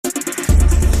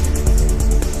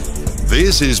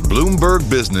This is Bloomberg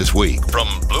Businessweek from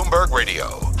Bloomberg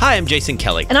Radio. Hi, I'm Jason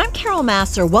Kelly. And I'm Carol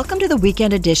Massar. Welcome to the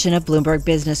weekend edition of Bloomberg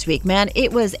Businessweek. Man,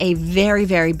 it was a very,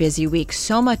 very busy week.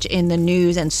 So much in the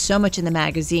news and so much in the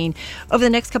magazine. Over the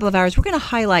next couple of hours, we're going to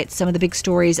highlight some of the big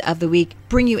stories of the week,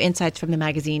 bring you insights from the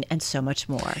magazine, and so much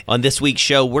more. On this week's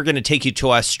show, we're going to take you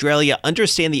to Australia,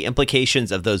 understand the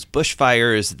implications of those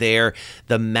bushfires there,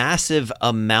 the massive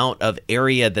amount of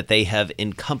area that they have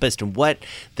encompassed, and what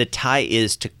the tie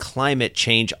is to climate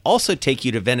change. Also take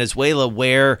you to Venezuela,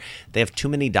 where they have too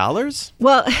many dollars?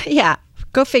 Well, yeah.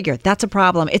 Go figure. That's a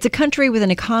problem. It's a country with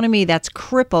an economy that's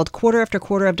crippled quarter after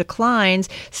quarter of declines,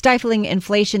 stifling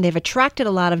inflation. They've attracted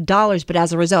a lot of dollars, but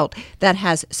as a result, that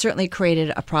has certainly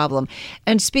created a problem.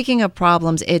 And speaking of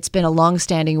problems, it's been a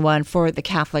longstanding one for the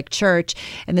Catholic Church.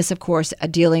 And this, of course,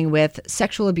 dealing with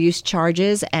sexual abuse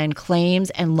charges and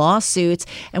claims and lawsuits.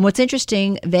 And what's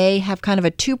interesting, they have kind of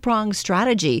a two-pronged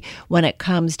strategy when it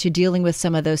comes to dealing with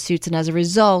some of those suits. And as a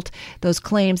result, those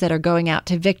claims that are going out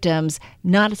to victims,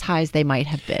 not as high as they might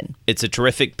have been. It's a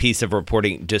terrific piece of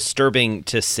reporting, disturbing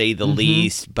to say the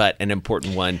least, but an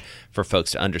important one for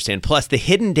folks to understand. Plus, the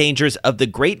hidden dangers of the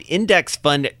great index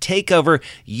fund Takeover.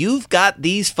 You've got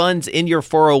these funds in your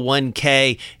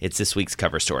 401k. It's this week's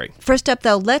cover story. First up,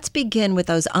 though, let's begin with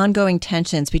those ongoing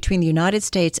tensions between the United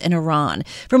States and Iran.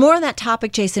 For more on that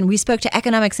topic, Jason, we spoke to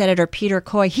economics editor Peter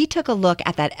Coy. He took a look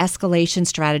at that escalation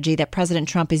strategy that President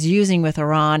Trump is using with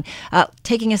Iran,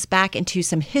 taking us back into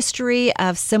some history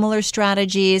of similar strategies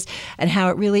and how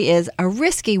it really is a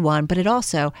risky one, but it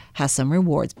also has some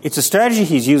rewards. It's a strategy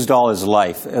he's used all his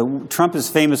life. Trump is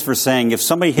famous for saying, if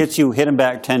somebody hits you, hit him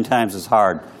back 10 times as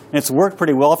hard. And it's worked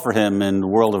pretty well for him in the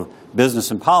world of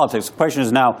business and politics. The question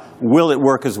is now, will it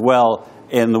work as well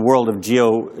in the world of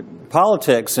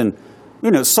geopolitics?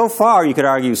 And, so far, you could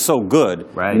argue so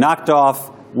good. Right. Knocked off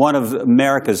one of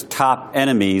America's top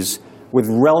enemies with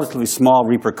relatively small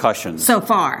repercussions. So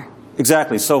far.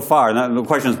 Exactly, so far. Now, the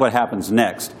question is what happens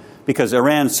next. Because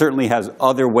Iran certainly has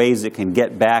other ways it can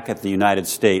get back at the United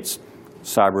States.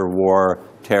 Cyber war,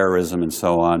 terrorism, and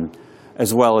so on,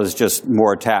 as well as just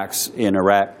more attacks in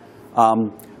Iraq.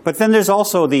 But then there's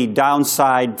also the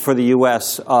downside for the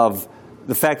U.S. of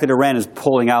the fact that Iran is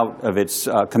pulling out of its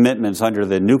commitments under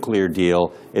the nuclear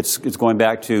deal. It's going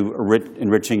back to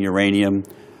enriching uranium.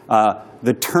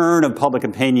 The turn of public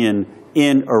opinion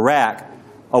in Iraq,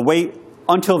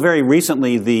 until very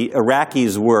recently, the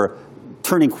Iraqis were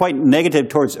turning quite negative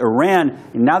towards Iran,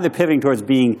 and now they're pivoting towards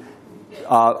being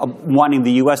wanting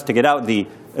the U.S. to get out. The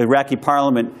Iraqi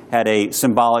parliament had a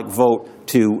symbolic vote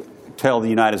to tell the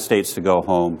United States to go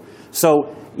home.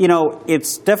 So,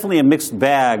 it's definitely a mixed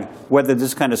bag whether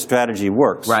this kind of strategy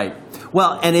works. Right.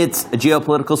 Well, and it's a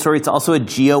geopolitical story. It's also a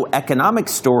geoeconomic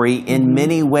story in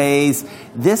many ways.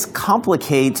 This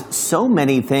complicates so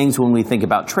many things when we think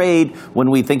about trade, when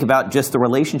we think about just the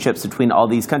relationships between all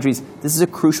these countries. This is a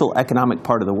crucial economic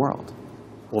part of the world.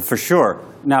 Well, for sure.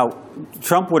 Now,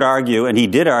 Trump would argue, and he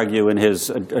did argue in his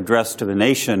address to the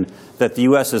nation, that the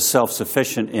U.S. is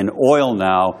self-sufficient in oil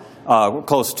now,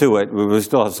 close to it. We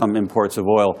still have some imports of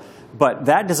oil. But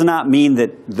that does not mean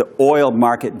that the oil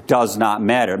market does not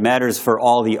matter. It matters for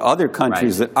all the other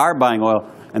countries that are buying oil.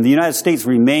 And the United States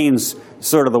remains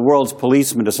sort of the world's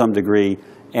policeman to some degree.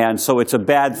 And so it's a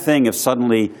bad thing if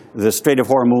suddenly the Strait of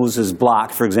Hormuz is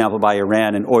blocked, for example, by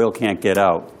Iran and oil can't get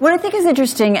out. What I think is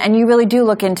interesting, and you really do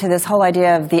look into this whole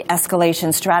idea of the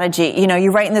escalation strategy. You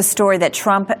write in this story that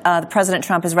President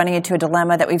Trump is running into a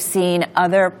dilemma that we've seen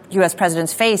other U.S.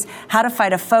 presidents face, how to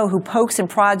fight a foe who pokes and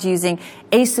prods using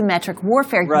asymmetric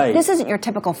warfare. Right. This isn't your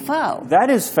typical foe. That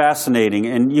is fascinating.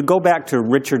 And you go back to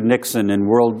Richard Nixon in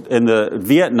the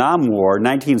Vietnam War,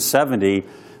 1970.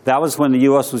 That was when the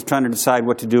U.S. was trying to decide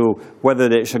what to do, whether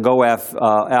they should go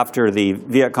after the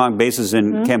Viet Cong bases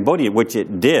in Cambodia, which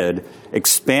it did,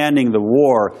 expanding the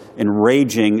war,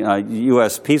 enraging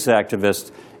U.S. peace activists.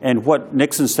 And what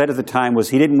Nixon said at the time was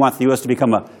he didn't want the U.S. to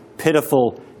become a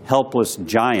pitiful, helpless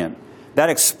giant. That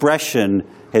expression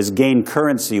has gained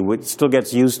currency, which still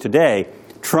gets used today.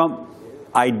 Trump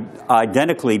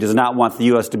identically does not want the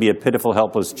U.S. to be a pitiful,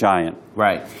 helpless giant.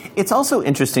 Right. It's also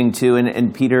interesting, too,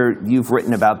 and Peter, you've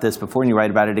written about this before and you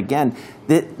write about it again,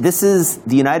 that this is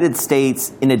the United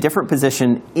States in a different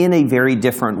position in a very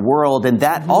different world, and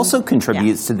that also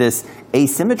contributes to this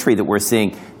asymmetry that we're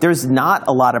seeing. There's not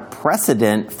a lot of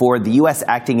precedent for the U.S.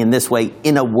 acting in this way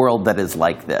in a world that is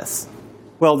like this.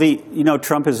 Well,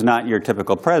 Trump is not your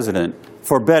typical president.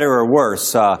 For better or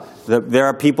worse, there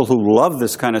are people who love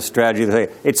this kind of strategy. They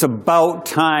say, it's about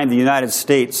time the United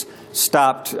States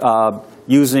stopped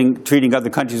treating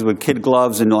other countries with kid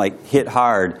gloves and hit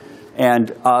hard.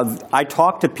 And I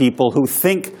talk to people who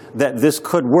think that this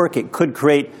could work. It could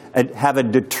have a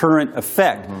deterrent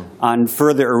effect on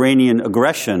further Iranian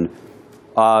aggression.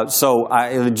 So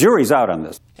the jury's out on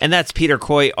this. And that's Peter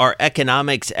Coy, our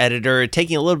economics editor,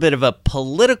 taking a little bit of a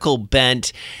political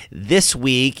bent this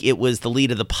week. It was the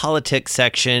lead of the politics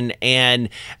section, and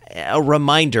a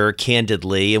reminder,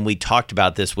 candidly, and we talked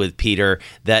about this with Peter,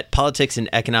 that politics and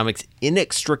economics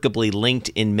inextricably linked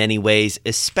in many ways,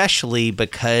 especially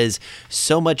because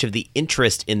so much of the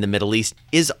interest in the Middle East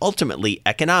is ultimately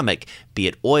economic, be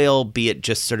it oil, be it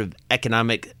just sort of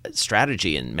economic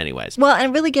strategy in many ways. Well,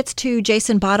 and it really gets to,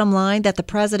 Jason, bottom line, that the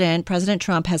President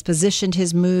Trump, has positioned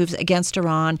his moves against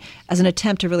Iran as an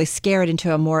attempt to really scare it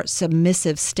into a more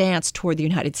submissive stance toward the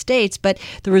United States. But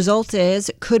the result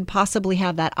could possibly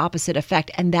have that opposite effect.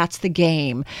 And that's the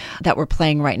game that we're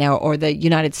playing right now, or the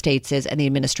United States is and the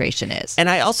administration is. And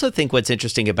I also think what's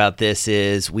interesting about this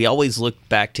is we always look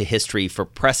back to history for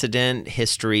precedent,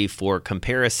 history for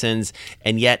comparisons.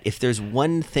 And yet, if there's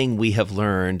one thing we have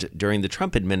learned during the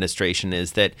Trump administration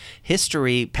is that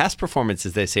history, past performance,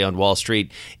 as they say on Wall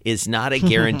Street, is not a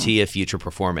guarantee of future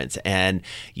performance. And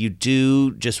you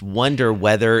do just wonder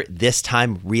whether this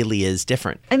time really is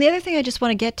different. And the other thing I just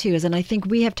want to get to is, and I think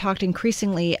we have talked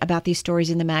increasingly about these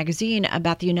stories in the magazine,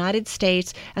 about the United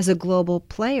States as a global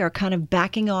player kind of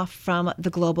backing off from the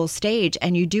global stage.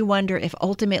 And you do wonder if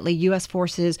ultimately U.S.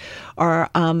 forces are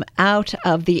out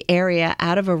of the area,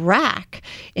 out of Iraq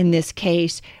in this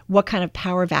case, what kind of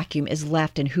power vacuum is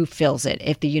left and who fills it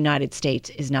if the United States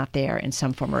is not there in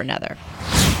some form or another.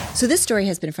 So this story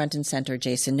has been front and center,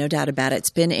 Jason, no doubt about it. It's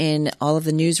been in all of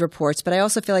the news reports, but I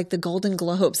also feel like the Golden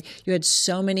Globes, you had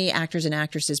so many actors and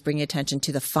actresses bringing attention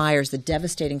to the fires, the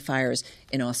devastating fires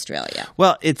in Australia.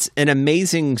 Well, it's an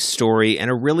amazing story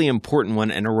and a really important one,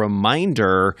 and a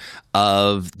reminder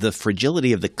of the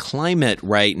fragility of the climate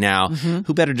right now.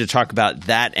 Who better to talk about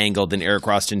that angle than Eric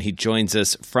Roston? He joins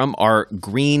us from our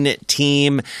green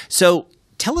team. So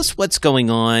tell us what's going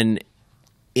on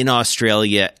in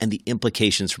Australia and the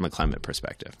implications from a climate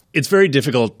perspective. It's very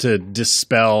difficult to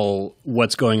dispel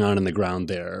what's going on in the ground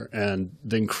there and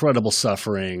the incredible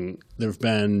suffering. There have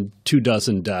been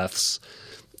 24 deaths,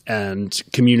 and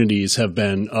communities have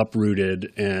been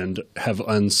uprooted and have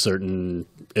uncertain,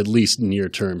 at least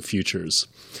near-term futures.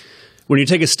 When you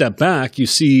take a step back, you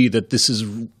see that this is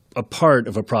a part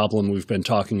of a problem we've been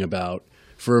talking about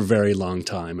for a very long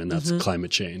time, and that's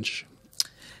climate change.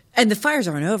 And the fires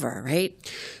aren't over, right?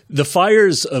 The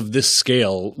fires of this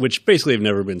scale, which basically have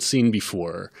never been seen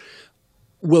before,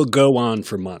 will go on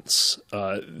for months.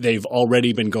 They've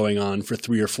already been going on for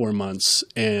 3 or 4 months,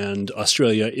 and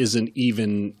Australia isn't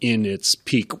even in its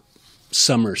peak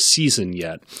summer season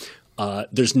yet.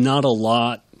 There's not a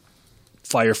lot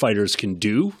firefighters can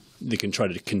do. They can try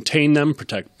to contain them,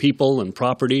 protect people and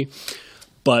property,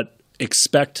 but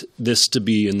expect this to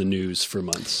be in the news for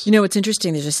months. You know, it's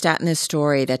interesting. There's a stat in this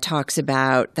story that talks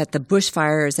about that the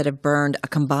bushfires that have burned a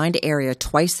combined area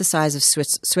twice the size of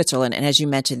Switzerland. And as you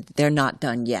mentioned, they're not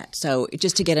done yet. So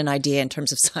just to get an idea in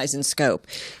terms of size and scope,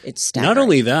 it's staggering. Not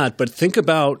only that, but think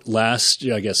about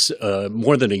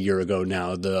more than a year ago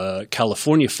now, the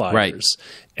California fires. Right.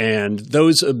 And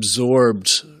those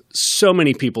absorbed so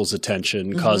many people's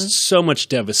attention, caused so much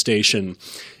devastation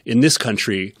in this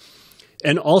country.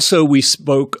 And also we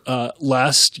spoke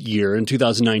last year in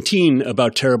 2019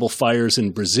 about terrible fires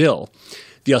in Brazil.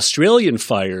 The Australian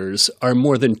fires are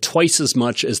more than twice as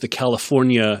much as the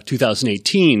California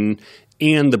 2018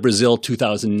 and the Brazil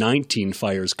 2019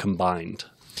 fires combined.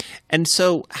 And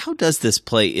so how does this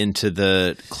play into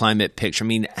the climate picture? I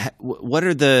mean, what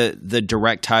are the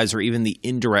direct ties or even the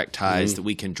indirect ties that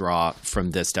we can draw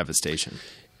from this devastation?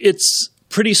 It's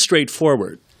pretty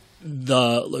straightforward.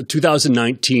 The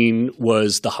 2019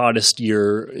 was the hottest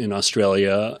year in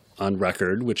Australia on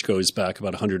record, which goes back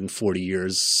about 140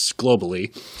 years globally.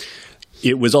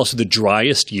 It was also the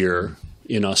driest year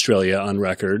in Australia on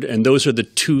record, and those are the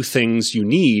two things you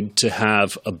need to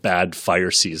have a bad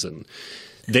fire season.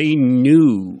 They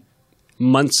knew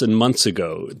months and months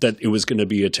ago that it was going to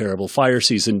be a terrible fire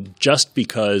season just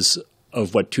because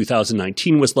of what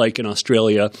 2019 was like in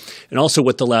Australia, and also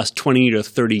what the last 20 to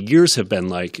 30 years have been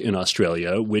like in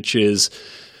Australia, which is,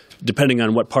 depending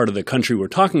on what part of the country we're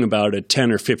talking about, a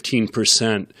 10 or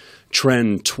 15%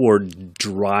 trend toward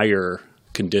drier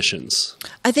conditions.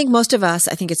 I think most of us,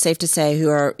 I think it's safe to say, who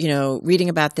are, reading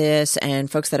about this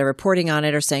and folks that are reporting on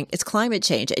it are saying it's climate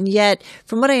change. And yet,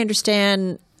 from what I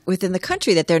understand within the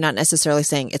country, that they're not necessarily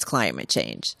saying it's climate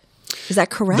change. Is that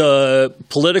correct? The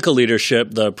political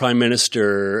leadership, the prime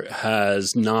minister,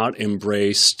 has not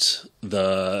embraced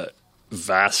the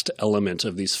vast element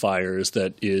of these fires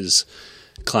that is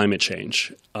climate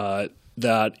change.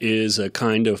 That is a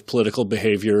kind of political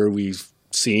behavior we've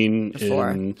seen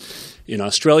in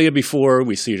Australia before.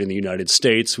 We see it in the United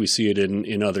States. We see it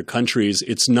in other countries.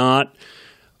 It's not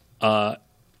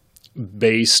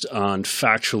based on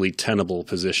factually tenable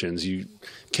positions. You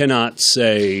cannot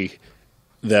say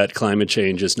that climate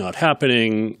change is not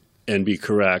happening and be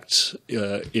correct.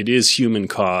 It is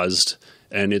human-caused,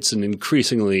 and it's an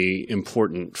increasingly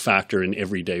important factor in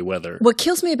everyday weather. What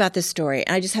kills me about this story,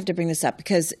 and I just have to bring this up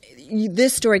because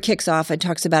this story kicks off and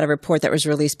talks about a report that was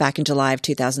released back in July of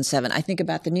 2007. I think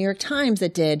about the New York Times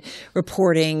that did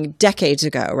reporting decades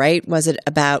ago, right? Was it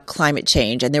about climate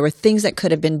change? And there were things that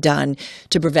could have been done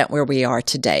to prevent where we are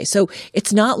today. So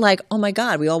it's not like, oh my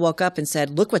God, we all woke up and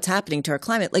said, look what's happening to our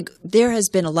climate. Like there has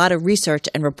been a lot of research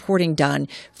and reporting done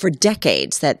for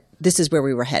decades that this is where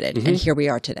we were headed, and here we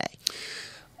are today.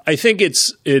 I think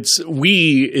it's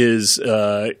we is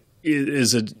a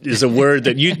word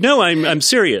that I'm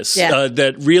serious. Yeah.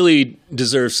 That really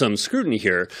deserves some scrutiny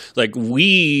here. Like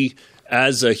we,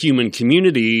 as a human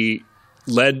community,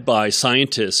 led by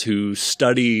scientists who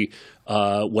study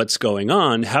what's going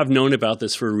on, have known about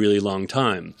this for a really long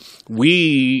time.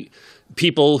 We,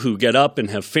 people who get up and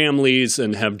have families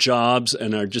and have jobs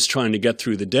and are just trying to get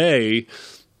through the day,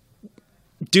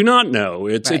 do not know.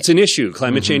 It's an issue.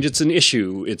 Climate change, it's an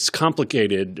issue. It's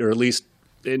complicated, or at least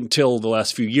until the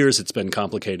last few years it's been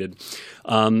complicated.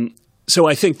 So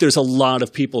I think there's a lot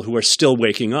of people who are still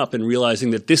waking up and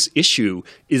realizing that this issue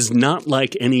is not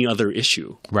like any other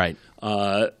issue. Right.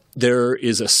 There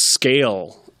is a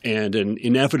scale and an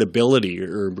inevitability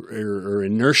or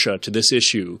inertia to this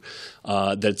issue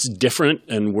that's different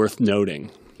and worth noting.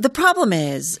 The problem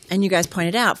is, and you guys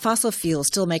pointed out, fossil fuels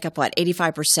still make up,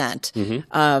 85%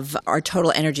 of our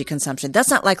total energy consumption.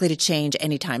 That's not likely to change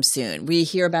anytime soon. We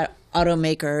hear about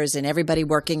automakers and everybody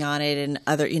working on it and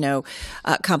other,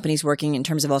 companies working in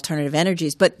terms of alternative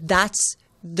energies. But that's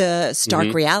the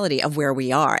stark reality of where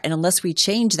we are. And unless we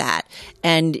change that,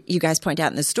 and you guys point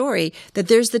out in the story that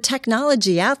there's the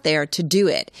technology out there to do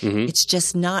it, it's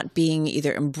just not being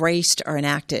either embraced or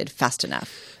enacted fast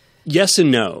enough. Yes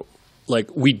and no. Like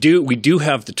we do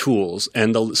have the tools,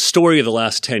 and the story of the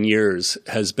last 10 years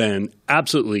has been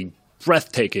absolutely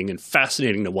breathtaking and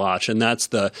fascinating to watch, and that's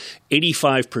the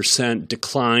 85%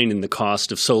 decline in the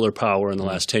cost of solar power in the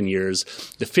last 10 years,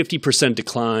 the 50%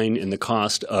 decline in the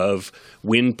cost of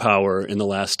wind power in the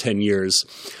last 10 years.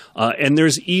 And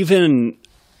there's even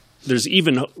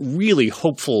really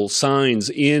hopeful signs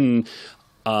in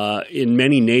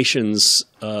many nations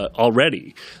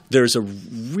already. There's I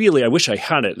wish I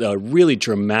had it, a really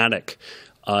dramatic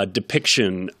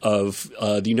depiction of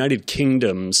the United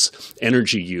Kingdom's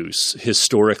energy use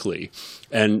historically.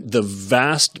 And the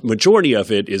vast majority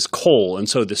of it is coal. And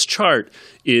so this chart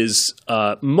is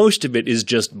most of it is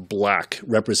just black,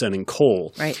 representing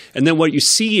coal. Right. And then what you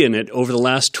see in it over the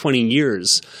last 20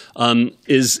 years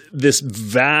is this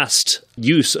vast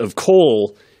use of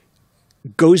coal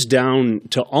goes down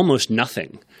to almost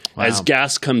nothing. Wow. As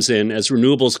gas comes in, as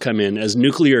renewables come in, as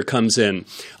nuclear comes in.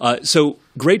 So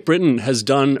Great Britain has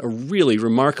done a really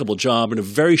remarkable job in a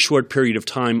very short period of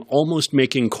time almost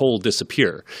making coal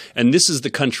disappear. And this is the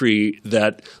country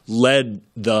that led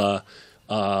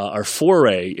our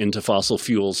foray into fossil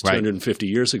fuels 250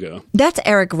 years ago. That's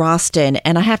Eric Roston.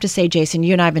 And I have to say, Jason,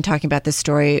 you and I have been talking about this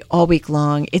story all week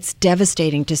long. It's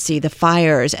devastating to see the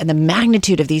fires and the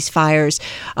magnitude of these fires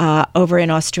over in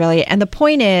Australia. And the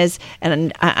point is,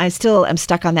 and I still am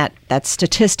stuck on that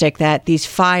statistic, that these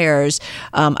fires,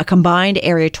 a combined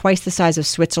area twice the size of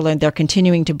Switzerland, they're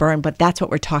continuing to burn. But that's what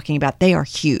we're talking about. They are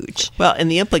huge. Well, and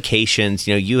the implications,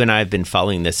 you and I have been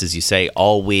following this, as you say,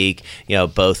 all week,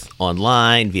 both online,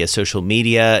 via social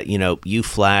media. You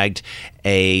flagged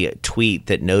a tweet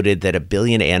that noted that 1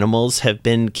 billion animals have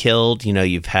been killed.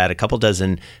 You've had a couple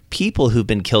dozen people who've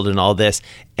been killed in all this,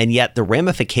 and yet the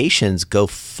ramifications go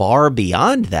far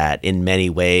beyond that in many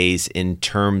ways in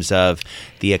terms of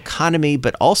the economy,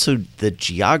 but also the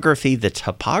geography, the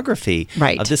topography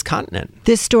of this continent.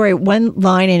 This story, one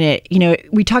line in it,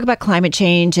 we talk about climate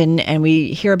change and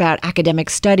we hear about academic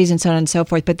studies and so on and so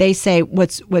forth, but they say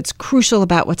what's crucial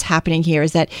about what's happening here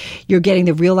is that you're getting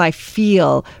the real life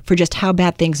feel for just how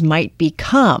bad things might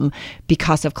become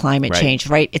because of climate change,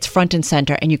 right? It's front and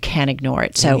center and you can't ignore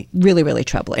it. So really, really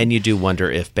troubling. And you do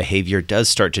wonder if behavior does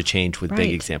start to change with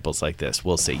big examples like this.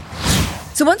 We'll see.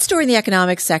 So one story in the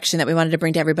economics section that we wanted to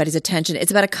bring to everybody's attention, it's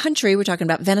about a country, we're talking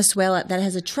about Venezuela, that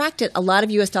has attracted a lot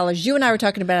of U.S. dollars. You and I were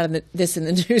talking about this in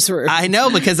the newsroom. I know,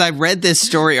 because I read this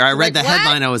story, or I read the what?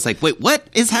 headline. I was like, wait, what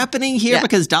is happening here? Yeah.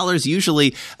 Because dollar's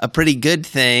usually a pretty good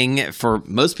thing for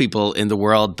most people in the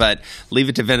world, but leave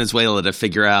it to Venezuela to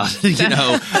figure out,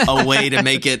 a way to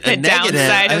make it a The negative.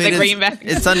 downside of the greenback.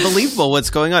 It's unbelievable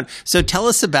what's going on. So tell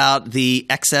us about the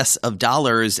excess of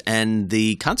dollars and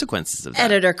the consequences of that.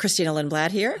 Editor Christina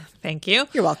Lindblad here. Thank you.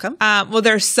 You're welcome. Well,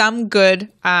 there's some good,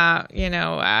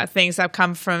 things that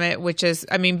come from it, which is,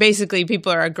 basically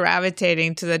people are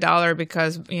gravitating to the dollar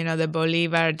because, the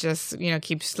Bolivar just,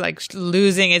 keeps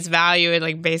losing its value.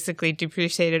 It basically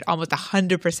depreciated almost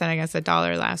 100% against the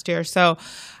dollar last year. So,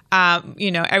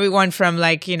 everyone from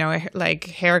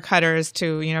haircutters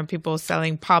to, people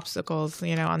selling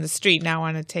popsicles, on the street now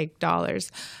want to take dollars.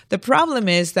 The problem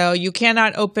is, though, you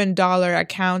cannot open dollar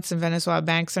accounts in Venezuela.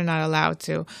 Banks are not allowed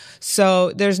to.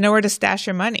 So there's nowhere to stash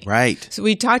your money. Right. So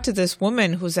we talked to this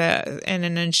woman who's in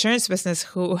an insurance business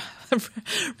who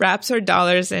wraps her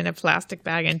dollars in a plastic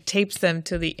bag and tapes them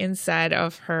to the inside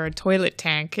of her toilet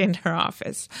tank in her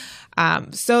office.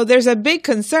 So there's a big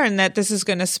concern that this is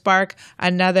going to spark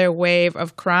another wave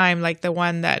of crime like the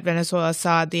one that Venezuela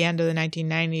saw at the end of the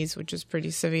 1990s, which was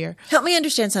pretty severe. Help me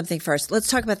understand something first. Let's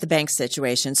talk about the bank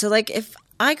situation. So if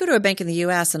I go to a bank in the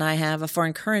U.S. and I have a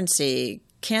foreign currency,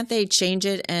 can't they change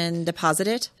it and deposit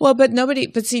it? Well, but nobody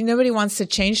wants to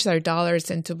change their dollars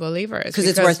into bolivars Because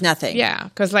it's worth nothing. Yeah,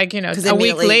 because a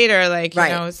week later,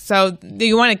 right. So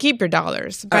you want to keep your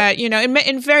dollars, but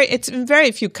in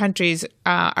very few countries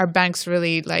are banks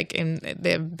really in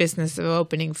the business of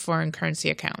opening foreign currency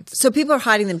accounts. So people are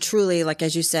hiding them truly,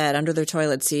 as you said, under their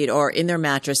toilet seat or in their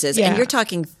mattresses, and you're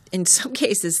talking in some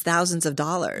cases thousands of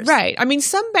dollars. Right.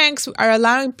 Some banks are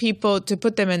allowing people to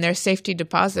put them in their safety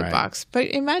deposit box,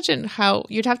 but imagine how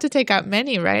you'd have to take out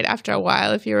many, right, after a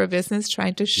while if you're a business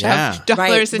trying to shove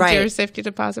dollars into your safety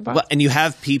deposit box. Well, and you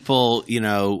have people,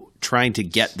 trying to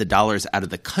get the dollars out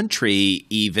of the country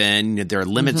even. There are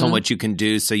limits on what you can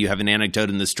do. So you have an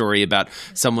anecdote in the story about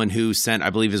someone who sent,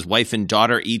 I believe, his wife and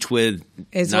daughter each with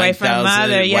his wife and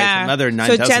mother,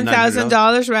 so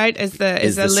 $10,000, right, is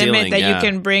the limit that you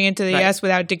can bring into the U.S.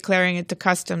 without declaring it to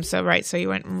customs. So he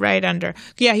went right under.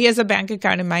 Yeah, he has a bank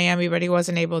account in Miami, but he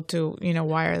wasn't able to,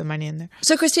 wire the money in there.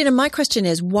 So, Christina, my question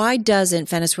is, why doesn't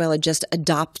Venezuela just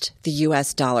adopt the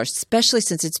U.S. dollar, especially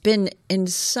since it's been, in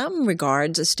some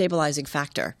regards, a stabilizing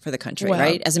factor for the country,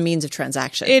 right, as a means of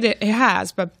transaction? It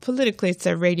has, but politically it's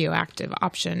a radioactive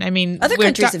option. Other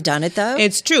countries have done it, though.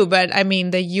 It's true, but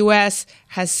the U.S.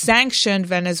 has sanctioned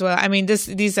Venezuela. This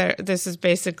is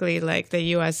basically the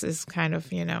U.S. is kind of,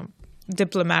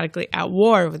 diplomatically at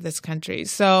war with this country.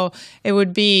 So it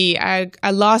would be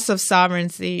a loss of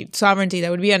sovereignty that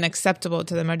would be unacceptable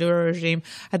to the Maduro regime.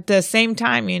 At the same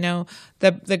time,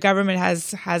 the government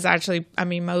has actually,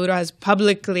 Maduro has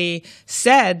publicly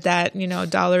said that,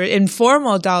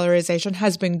 informal dollarization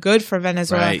has been good for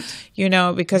Venezuela,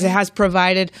 because it has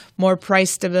provided more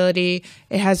price stability.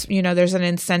 It has, there's an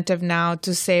incentive now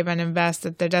to save and invest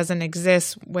that there doesn't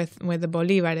exist with the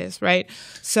Bolívares, right?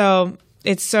 So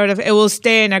it's it will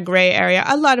stay in a gray area.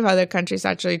 A lot of other countries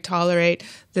actually tolerate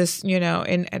this,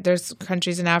 there's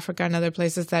countries in Africa and other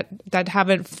places that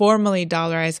haven't formally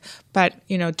dollarized, but,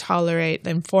 tolerate the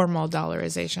informal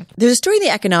dollarization. There's a story in the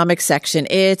economics section.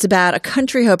 It's about a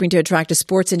country hoping to attract a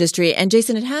sports industry. And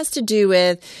Jason, it has to do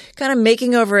with kind of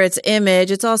making over its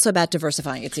image. It's also about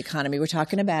diversifying its economy. We're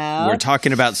talking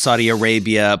about Saudi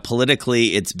Arabia. Politically,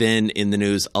 it's been in the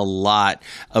news a lot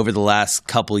over the last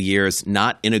couple years,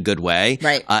 not in a good way.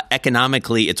 Right.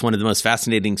 Economically, it's one of the most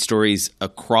fascinating stories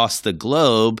across the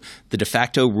globe. The de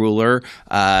facto ruler,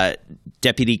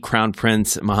 Deputy Crown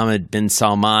Prince Mohammed bin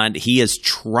Salman, he is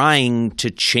trying to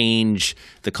change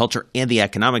the culture and the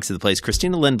economics of the place.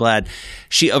 Christina Lindblad,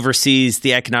 she oversees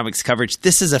the economics coverage.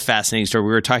 This is a fascinating story.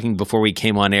 We were talking before we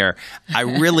came on air. I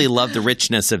really love the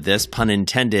richness of this, pun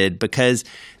intended, because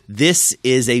this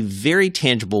is a very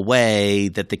tangible way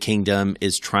that the kingdom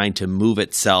is trying to move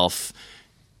itself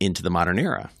into the modern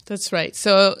era. That's right.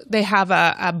 So they have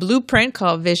a blueprint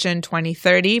called Vision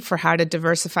 2030 for how to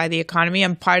diversify the economy.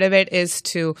 And part of it is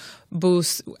to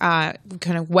boost kind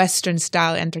of Western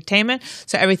style entertainment.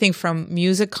 So everything from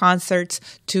music concerts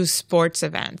to sports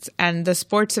events. And the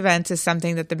sports events is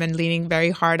something that they've been leaning very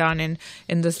hard on in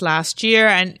this last year.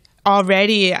 And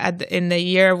already in the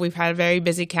year, we've had a very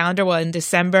busy calendar. Well, in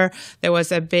December, there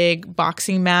was a big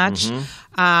boxing match.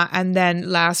 And then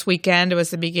last weekend, it was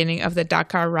the beginning of the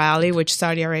Dakar rally, which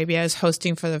Saudi Arabia is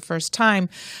hosting for the first time.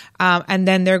 And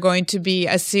then there are going to be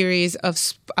a series of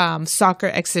soccer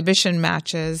exhibition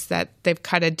matches that they've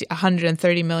cut a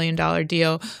 $130 million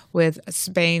deal with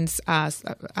Spain's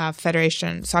soccer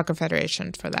federation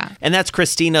for that. And that's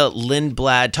Christina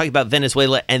Lindblad talking about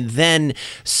Venezuela and then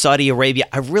Saudi Arabia.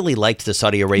 I really liked the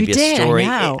Saudi Arabia story.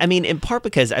 I mean, in part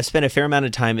because I've spent a fair amount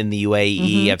of time in the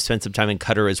UAE. I've spent some time in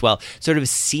Qatar as well. Sort of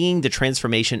seeing the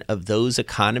transformation of those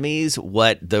economies,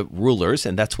 what the rulers,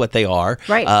 and that's what they are,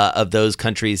 of those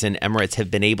countries and Emirates have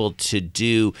been able to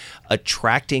do,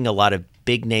 attracting a lot of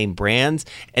big name brands.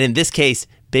 And in this case,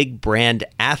 big brand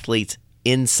athletes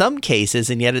in some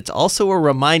cases, and yet it's also a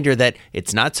reminder that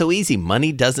it's not so easy.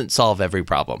 Money doesn't solve every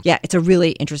problem. Yeah, it's a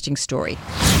really interesting story.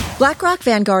 BlackRock,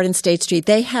 Vanguard, and State Street,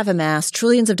 they have amassed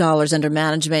trillions of dollars under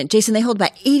management. Jason, they hold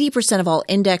about 80% of all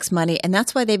index money, and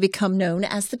that's why they become known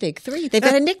as the Big Three. They've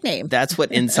got a nickname. That's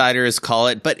what insiders call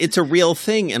it, but it's a real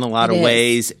thing in a lot of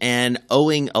ways, and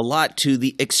owing a lot to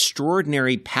the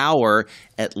extraordinary power,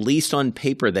 at least on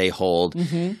paper, they hold.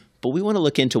 But we want to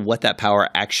look into what that power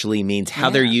actually means, how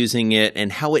they're using it,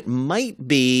 and how it might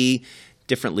be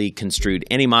differently construed.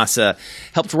 Annie Massar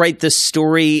helped write this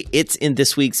story. It's in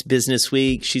this week's Business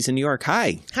Week. She's in New York.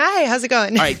 Hi. Hi, how's it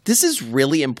going? All right, this is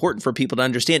really important for people to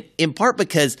understand, in part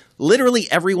because literally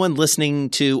everyone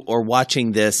listening to or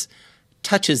watching this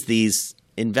touches these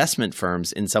investment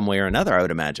firms in some way or another, I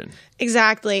would imagine.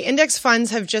 Exactly. Index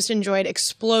funds have just enjoyed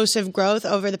explosive growth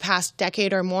over the past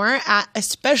decade or more,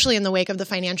 especially in the wake of the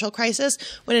financial crisis,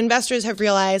 when investors have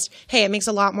realized, hey, it makes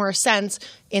a lot more sense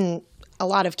in a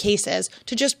lot of cases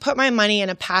to just put my money in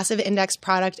a passive index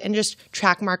product and just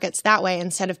track markets that way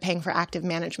instead of paying for active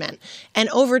management. And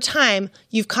over time,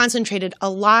 you've concentrated a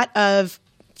lot of,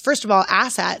 first of all,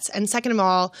 assets, and second of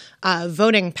all,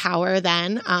 voting power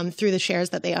then through the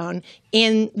shares that they own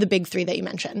in the Big Three that you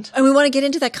mentioned. And we want to get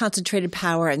into that concentrated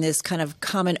power and this kind of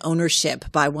common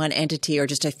ownership by one entity or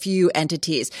just a few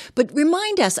entities. But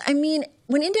remind us, I mean,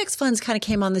 when index funds kind of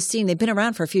came on the scene, they've been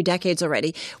around for a few decades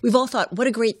already. We've all thought, what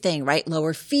a great thing, right?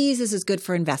 Lower fees, this is good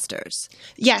for investors.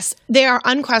 Yes, they are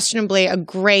unquestionably a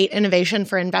great innovation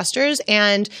for investors.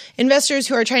 And investors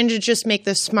who are trying to just make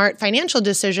the smart financial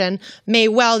decision may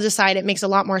well decide it makes a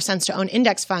lot more sense to own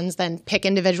index funds than pick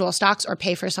individual stocks or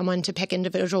pay for someone to pick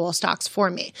individual stocks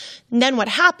for me. And then what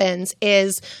happens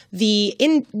is the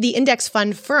index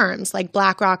fund firms like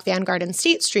BlackRock, Vanguard, and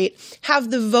State Street have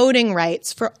the voting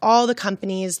rights for all the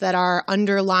companies that are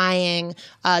underlying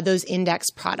those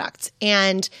index products.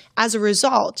 And as a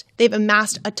result, they've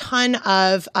amassed a ton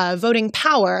of voting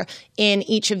power in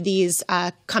each of these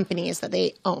companies that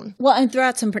they own. Well, and throw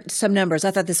out some numbers.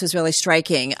 I thought this was really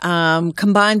striking.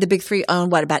 Combined, the Big Three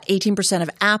own, about 18% of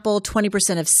Apple,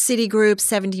 20% of Citigroup,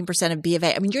 17% of B of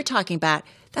A. I mean, you're talking about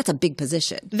that's a big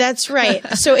position. That's right.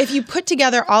 So if you put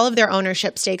together all of their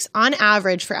ownership stakes, on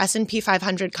average for S&P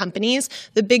 500 companies,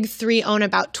 the Big Three own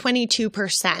about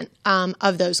 22%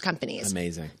 of those companies.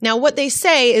 Amazing. Now, what they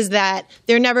say is that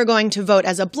they're never going to vote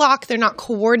as a block. They're not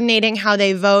coordinating how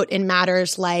they vote in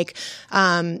matters like,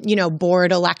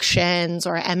 board elections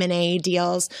or M&A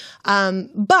deals.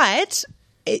 But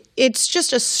it's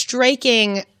just a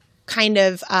striking kind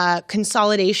of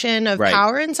consolidation of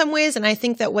power in some ways. And I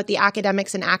think that what the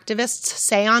academics and activists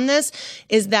say on this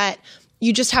is that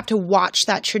you just have to watch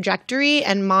that trajectory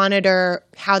and monitor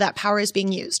how that power is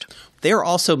being used. They're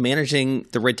also managing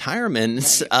the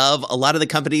retirements of a lot of the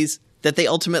companies that they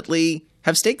ultimately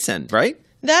have stakes in, right?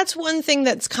 That's one thing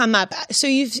that's come up. So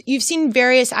you've seen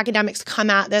various academics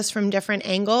come at this from different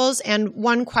angles, and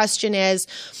one question is,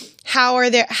 how are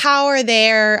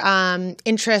their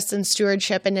interests and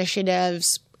stewardship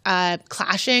initiatives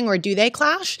clashing, or do they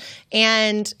clash?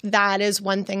 And that is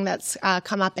one thing that's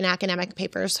come up in academic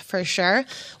papers for sure.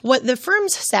 What the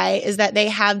firms say is that they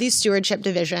have these stewardship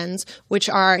divisions, which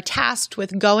are tasked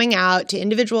with going out to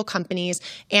individual companies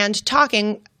and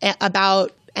talking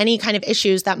about any kind of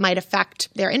issues that might affect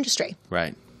their industry.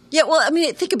 Right. Yeah, well, I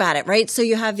mean, think about it, right? So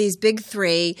you have these Big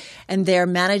Three, and they're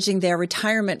managing their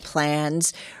retirement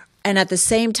plans, and at the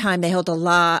same time, they hold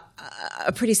a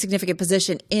pretty significant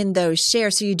position in those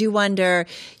shares. So you do wonder,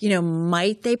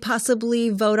 might they possibly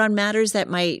vote on matters that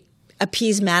might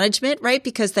appease management, right?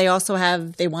 Because they also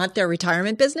they want their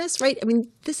retirement business, right? I mean,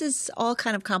 this is all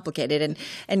kind of complicated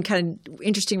and kind of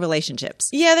interesting relationships.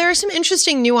 Yeah, there are some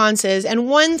interesting nuances. And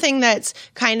one thing that's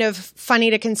kind of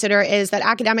funny to consider is that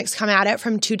academics come at it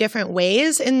from two different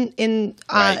ways in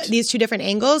these two different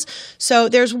angles. So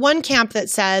there's one camp that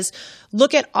says,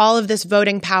 look at all of this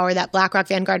voting power that BlackRock,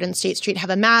 Vanguard, and State Street have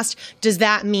amassed. Does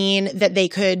that mean that they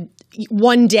could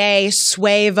one day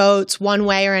sway votes one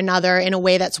way or another in a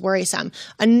way that's worrisome.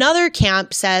 Another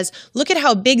camp says, look at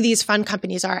how big these fund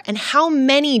companies are and how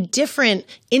many different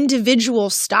individual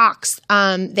stocks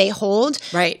they hold.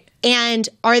 Right. And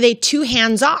are they too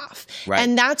hands-off? Right.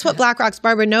 And that's what BlackRock's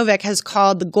Barbara Novick has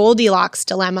called the Goldilocks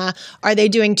dilemma. Are they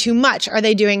doing too much? Are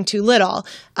they doing too little?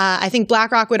 I think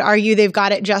BlackRock would argue they've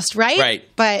got it just right.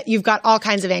 But you've got all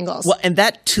kinds of angles. Well, and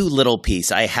that too little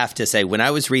piece, I have to say, when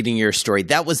I was reading your story,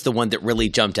 that was the one that really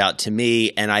jumped out to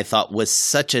me and I thought was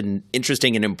such an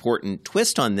interesting and important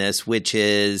twist on this, which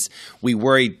is we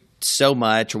worry so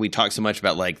much, or we talk so much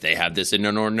about like they have this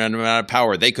inordinate amount of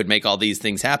power. They could make all these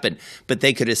things happen, but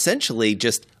they could essentially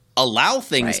just allow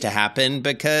things to happen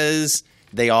because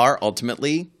they are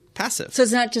ultimately passive. So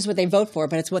it's not just what they vote for,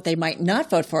 but it's what they might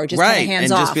not vote for, just kind of hands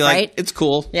and off, just be like, it's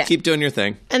cool. Yeah. Keep doing your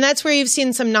thing. And that's where you've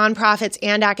seen some nonprofits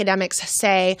and academics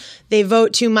say they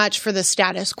vote too much for the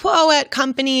status quo at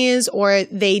companies, or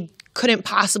they couldn't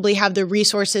possibly have the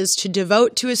resources to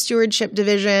devote to a stewardship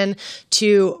division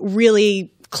to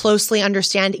really closely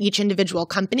understand each individual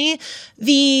company.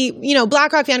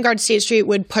 BlackRock, Vanguard, State Street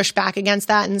would push back against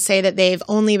that and say that they've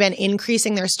only been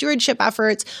increasing their stewardship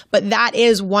efforts, but that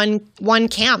is one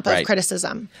camp of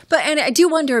criticism. And I do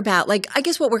wonder about, I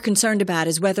guess what we're concerned about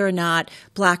is whether or not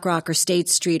BlackRock or State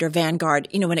Street or Vanguard,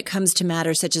 when it comes to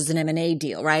matters such as an M&A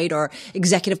deal, right, or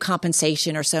executive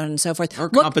compensation or so on and so forth. Or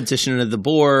competition of the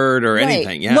board or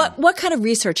anything, What kind of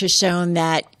research has shown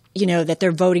that that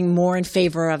they're voting more in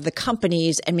favor of the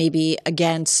companies and maybe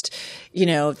against,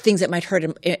 things that might hurt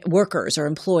workers or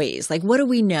employees? What do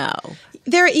we know?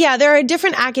 There are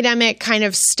different academic kind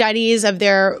of studies of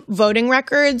their voting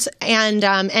records, and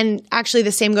actually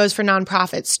the same goes for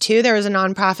nonprofits too. There was a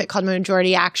nonprofit called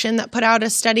Majority Action that put out a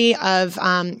study of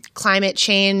climate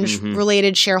change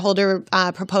related shareholder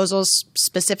proposals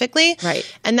specifically,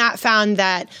 and that found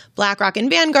that BlackRock and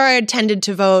Vanguard tended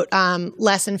to vote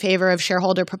less in favor of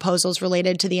shareholder proposals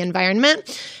related to the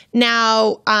environment.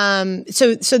 Now,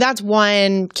 so that's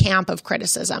one camp of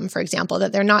criticism, for example,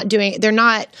 that they're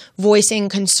not voicing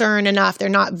concern enough. They're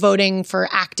not voting for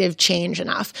active change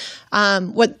enough.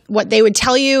 What they would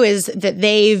tell you is that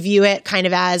they view it kind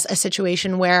of as a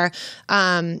situation where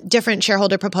different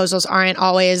shareholder proposals aren't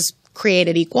always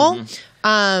created equal,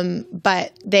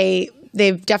 but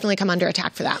they've definitely come under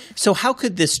attack for that. So how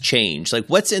could this change?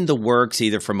 What's in the works,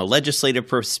 either from a legislative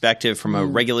perspective, from a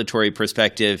regulatory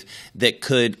perspective, that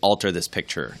could alter this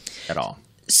picture at all?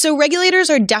 So regulators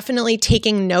are definitely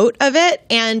taking note of it.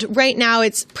 And right now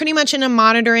it's pretty much in a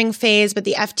monitoring phase. But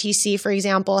the FTC, for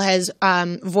example, has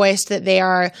voiced that they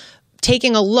are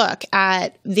taking a look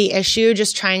at the issue,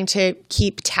 just trying to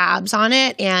keep tabs on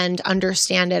it and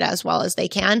understand it as well as they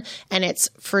can. And it's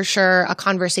for sure a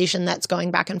conversation that's going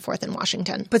back and forth in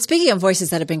Washington. But speaking of voices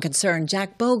that have been concerned,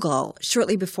 Jack Bogle,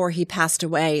 shortly before he passed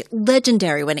away,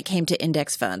 legendary when it came to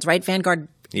index funds, right? Vanguard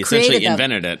He essentially created them.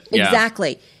 Invented it. Yeah.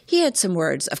 Exactly. He had some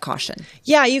words of caution.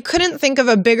 Yeah, you couldn't think of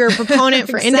a bigger proponent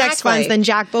for index funds than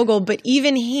Jack Bogle, but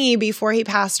even he, before he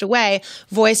passed away,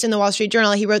 voiced in the Wall Street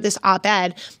Journal, he wrote this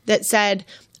op-ed that said,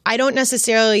 I don't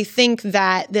necessarily think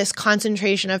that this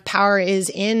concentration of power is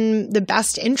in the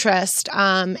best interest,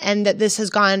 and that this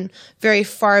has gone very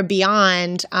far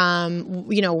beyond,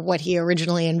 what he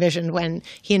originally envisioned when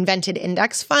he invented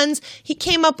index funds. He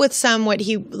came up with some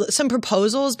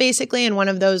proposals basically, and one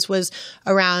of those was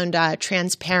around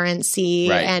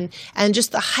transparency and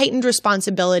just the heightened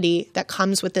responsibility that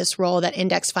comes with this role that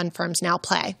index fund firms now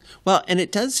play. Well, and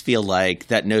it does feel like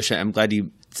that notion. I'm glad you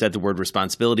said the word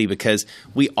responsibility, because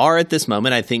we are at this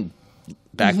moment, I think,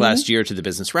 back last year to the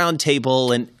Business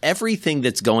Roundtable and everything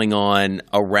that's going on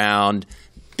around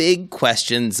big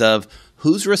questions of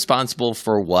who's responsible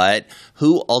for what,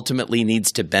 who ultimately needs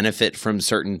to benefit from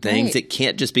certain things. It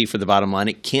can't just be for the bottom line.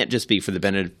 It can't just be for the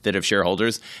benefit of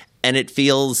shareholders. And it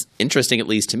feels interesting, at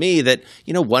least to me, that,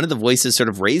 one of the voices sort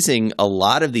of raising a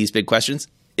lot of these big questions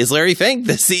is Larry Fink,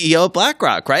 the CEO of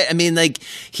BlackRock, right? I mean,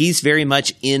 he's very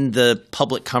much in the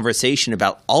public conversation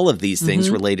about all of these things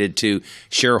related to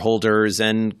shareholders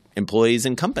and employees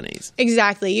and companies.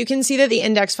 Exactly. You can see that the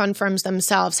index fund firms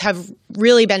themselves have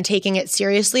really been taking it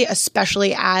seriously,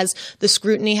 especially as the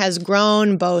scrutiny has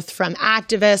grown, both from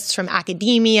activists, from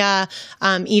academia,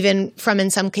 even from, in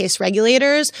some case,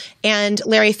 regulators. And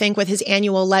Larry Fink, with his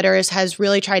annual letters, has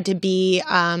really tried to be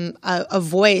a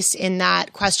voice in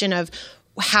that question of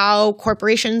how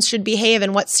corporations should behave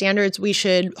and what standards we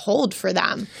should hold for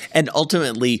them. And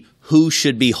ultimately, who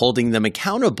should be holding them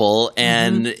accountable.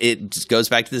 And it just goes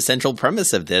back to the central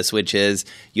premise of this, which is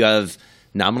you have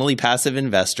nominally passive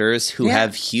investors who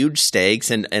have huge stakes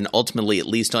and ultimately, at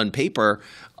least on paper,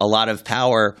 a lot of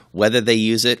power. Whether they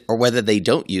use it or whether they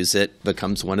don't use it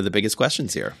becomes one of the biggest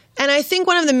questions here. And I think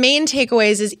one of the main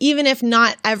takeaways is even if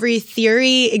not every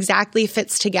theory exactly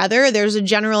fits together, there's a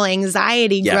general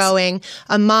anxiety growing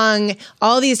among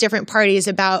all these different parties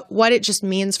about what it just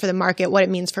means for the market, what it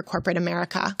means for corporate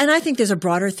America. And I think there's a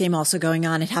broader theme also going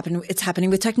on. It's happening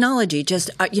with technology, just,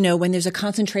 when there's a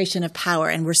concentration of power.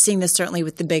 And we're seeing this certainly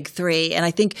with the big three. And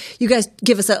I think you guys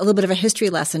give us a little bit of a history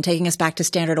lesson, taking us back to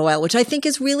Standard Oil, which I think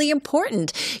is really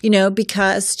important,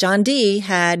 because John D.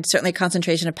 had certainly a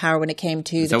concentration of power when it came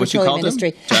to the petroleum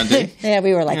industry. John D? Yeah,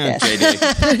 we were like this.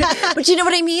 JD. But you know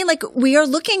what I mean? Like, we are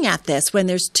looking at this when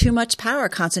there's too much power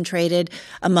concentrated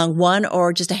among one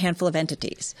or just a handful of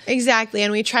entities. Exactly.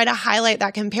 And we try to highlight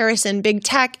that comparison. Big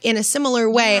tech, in a similar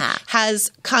way,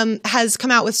 has come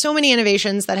out with so many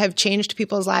innovations that have changed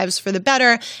people's lives for the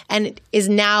better and is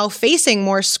now facing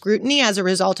more scrutiny as a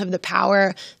result of the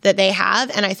power that they have.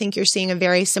 And I think you're seeing a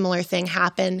very similar thing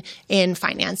happen in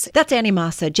finance. That's Annie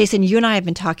Massar. Jason, you and I have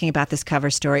been talking about this cover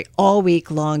story all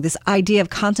week long, this idea of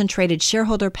concentrated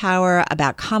shareholder power,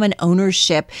 about common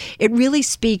ownership. It really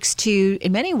speaks to,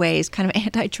 in many ways, kind of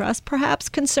antitrust, perhaps,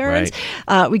 concerns.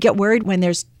 Right. We get worried when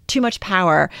there's too much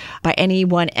power by any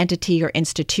one entity or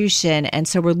institution. And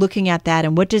so we're looking at that.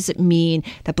 And what does it mean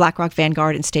that BlackRock,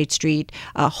 Vanguard, and State Street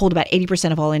hold about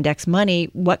 80% of all index money?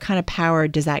 What kind of power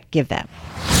does that give them?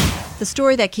 The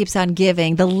story that keeps on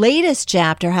giving. The latest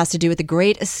chapter has to do with the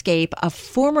great escape of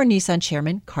former Nissan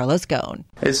chairman Carlos Ghosn.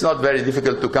 It's not very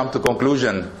difficult to come to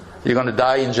conclusion. You're going to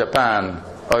die in Japan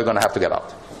or you're going to have to get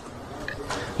out.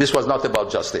 This was not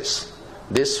about justice.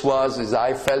 This was, as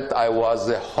I felt, I was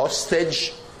a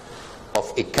hostage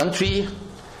of a country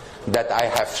that I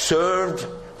have served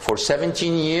for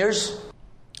 17 years.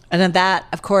 And then that,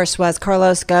 of course, was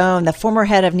Carlos Ghosn, the former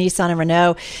head of Nissan and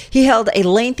Renault. He held a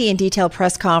lengthy and detailed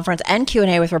press conference and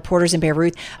Q&A with reporters in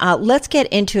Beirut. Let's get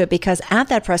into it, because at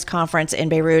that press conference in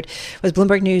Beirut was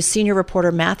Bloomberg News senior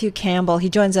reporter Matthew Campbell. He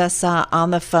joins us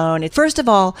on the phone. First of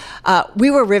all, we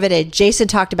were riveted. Jason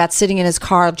talked about sitting in his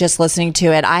car just listening to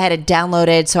it. I had it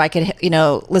downloaded so I could,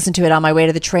 listen to it on my way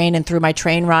to the train and through my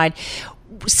train ride.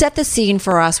 Set the scene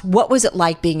for us. What was it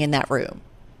like being in that room?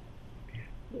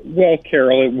 Well,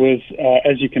 Carol, it was,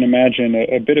 as you can imagine,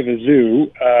 a bit of a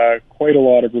zoo. Quite a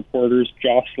lot of reporters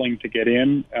jostling to get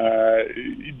in.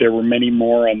 There were many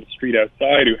more on the street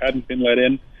outside who hadn't been let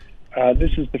in.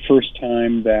 This is the first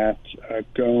time that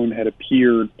Ghosn had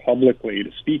appeared publicly,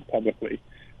 to speak publicly,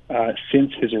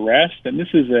 since his arrest. And this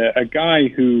is a guy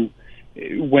who,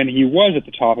 when he was at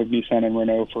the top of Nissan and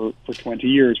Renault for 20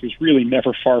 years, was really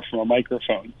never far from a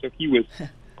microphone. So he was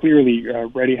clearly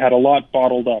ready, had a lot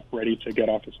bottled up, ready to get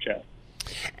off his chest.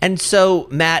 And so,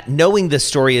 Matt, knowing the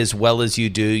story as well as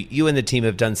you do, you and the team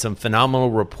have done some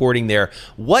phenomenal reporting there.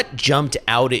 What jumped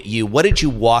out at you? What did you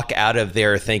walk out of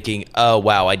there thinking, oh,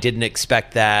 wow, I didn't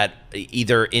expect that,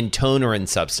 either in tone or in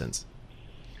substance?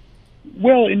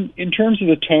 Well, in terms of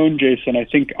the tone, Jason, I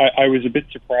think I was a bit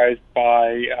surprised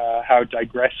by how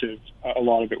digressive a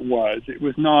lot of it was. It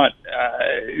was not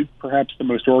perhaps the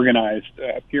most organized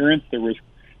appearance. There was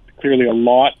clearly a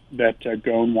lot that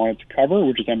Ghosn wanted to cover,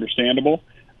 which is understandable.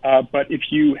 But if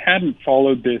you hadn't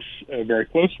followed this very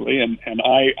closely, and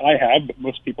I have, but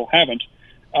most people haven't,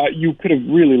 you could have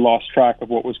really lost track of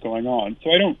what was going on. So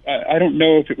I don't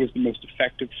know if it was the most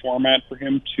effective format for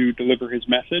him to deliver his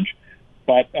message.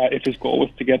 But if his goal was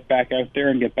to get back out there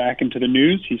and get back into the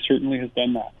news, he certainly has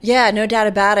done that. Yeah, no doubt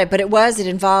about it. But it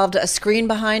involved a screen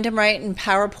behind him, right, and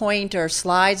PowerPoint or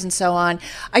slides and so on.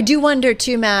 I do wonder,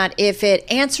 too, Matt, if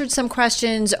it answered some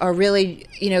questions or really,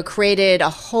 created a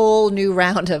whole new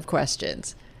round of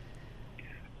questions.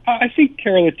 I think,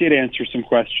 Carol, it did answer some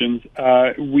questions.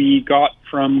 We got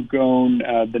from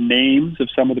Ghosn the names of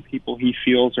some of the people he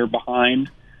feels are behind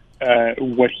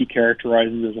what he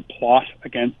characterizes as a plot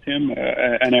against him,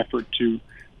 an effort to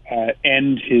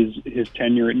end his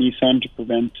tenure at Nissan to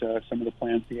prevent some of the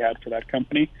plans he had for that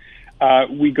company.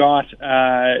 We got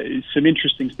some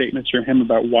interesting statements from him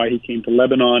about why he came to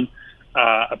Lebanon,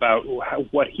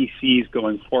 about what he sees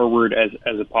going forward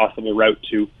as a possible route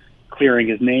to clearing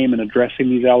his name and addressing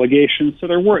these allegations. So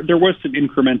there was some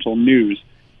incremental news.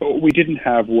 But what we didn't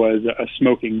have was a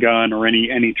smoking gun or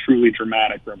any truly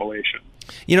dramatic revelation.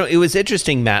 It was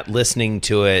interesting, Matt, listening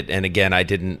to it. And again, I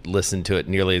didn't listen to it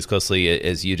nearly as closely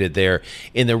as you did there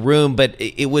in the room. But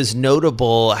it was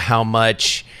notable how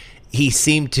much he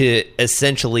seemed to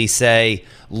essentially say,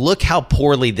 look how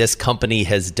poorly this company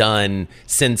has done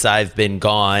since I've been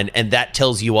gone. And that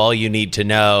tells you all you need to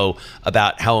know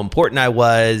about how important I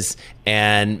was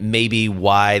and maybe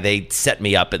why they set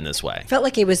me up in this way. Felt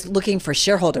like he was looking for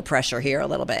shareholder pressure here a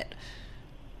little bit.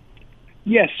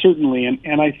 Yes, certainly,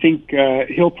 and I think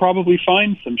he'll probably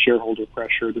find some shareholder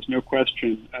pressure. There's no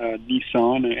question.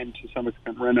 Nissan and to some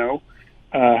extent Renault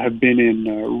have been in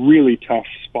a really tough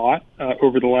spot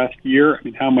over the last year. I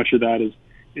mean, how much of that is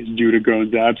due to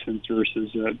Ghosn's absence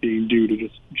versus being due to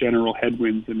just general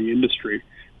headwinds in the industry,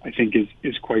 I think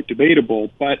is quite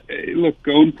debatable. But look,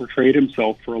 Ghosn portrayed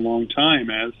himself for a long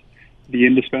time as the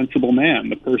indispensable man,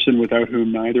 the person without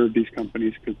whom neither of these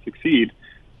companies could succeed.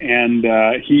 And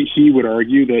he would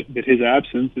argue that his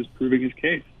absence is proving his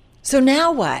case. So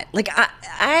now what? Like,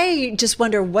 I just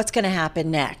wonder what's going to happen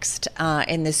next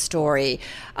in this story,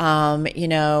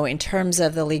 in terms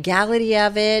of the legality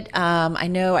of it.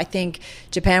 I think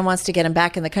Japan wants to get him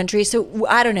back in the country. So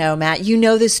I don't know, Matt, you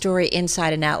know this story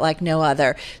inside and out like no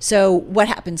other. So what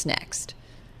happens next?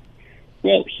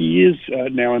 Well, he is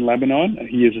now in Lebanon.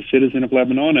 He is a citizen of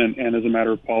Lebanon, and as a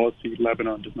matter of policy,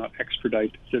 Lebanon does not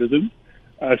extradite citizens.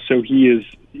 So he is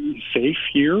safe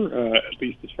here, at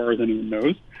least as far as anyone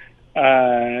knows.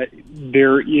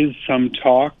 There is some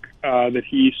talk that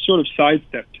he sort of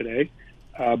sidestepped today,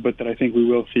 but that I think we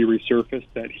will see resurface,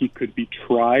 that he could be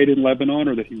tried in Lebanon,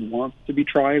 or that he wants to be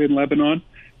tried in Lebanon,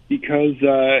 because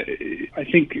I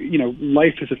think,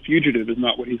 life as a fugitive is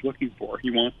not what he's looking for. He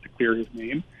wants to clear his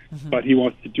name, but he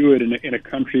wants to do it in a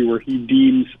country where he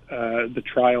deems the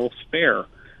trial fair.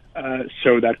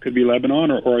 So that could be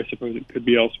Lebanon, or I suppose it could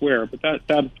be elsewhere. But that's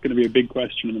going to be a big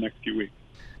question in the next few weeks.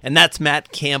 And that's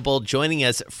Matt Campbell joining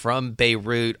us from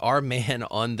Beirut, our man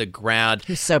on the ground.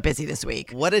 He was so busy this week.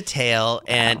 What a tale. Wow.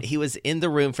 And he was in the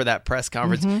room for that press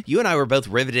conference. You and I were both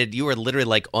riveted. You were literally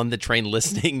like on the train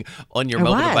listening on your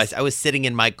mobile device. I was sitting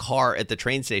in my car at the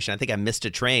train station. I think I missed a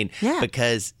train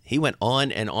because he went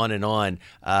on and on and on.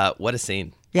 What a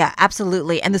scene. Yeah,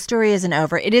 absolutely. And the story isn't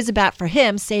over. It is about, for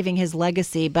him, saving his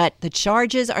legacy, but the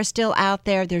charges are still out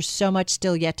there. There's so much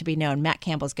still yet to be known. Matt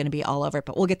Campbell's going to be all over it,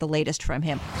 but we'll get the latest from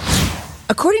him.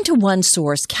 According to one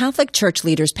source, Catholic Church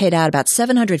leaders paid out about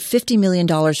 $750 million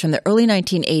from the early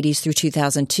 1980s through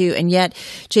 2002. And yet,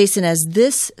 Jason, as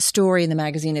this story in the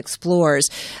magazine explores,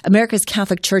 America's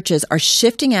Catholic churches are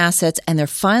shifting assets and they're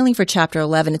filing for Chapter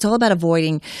 11. It's all about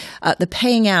avoiding the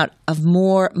paying out of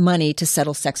more money to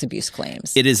settle sex abuse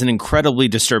claims. It is an incredibly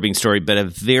disturbing story, but a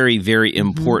very, very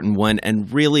important one,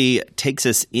 and really takes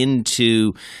us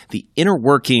into the inner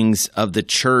workings of the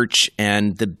church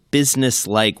and the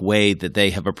business-like way that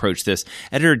they have approached this.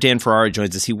 Editor Dan Ferrara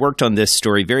joins us. He worked on this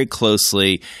story very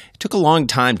closely. It took a long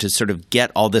time to sort of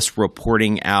get all this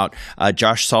reporting out.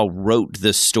 Josh Saul wrote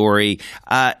this story.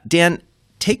 Dan,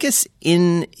 take us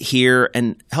in here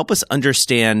and help us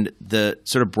understand the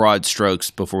sort of broad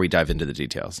strokes before we dive into the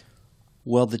details.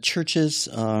 Well, the churches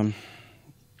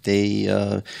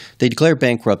they declare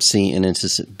bankruptcy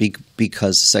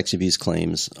because sex abuse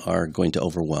claims are going to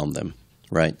overwhelm them,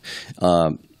 right?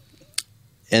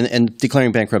 And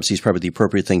declaring bankruptcy is probably the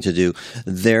appropriate thing to do.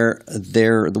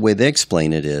 The way they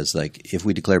explain it is, like, if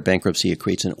we declare bankruptcy, it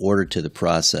creates an order to the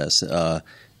process.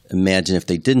 Imagine if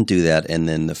they didn't do that, and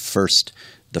then the first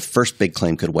big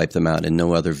claim could wipe them out, and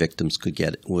no other victims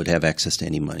would have access to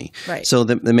any money. Right. So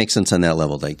that makes sense on that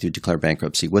level, like to declare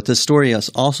bankruptcy. What the story is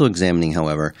also examining,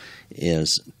 however,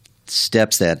 is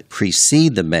steps that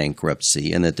precede the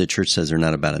bankruptcy, and that the church says are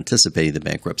not about anticipating the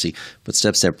bankruptcy, but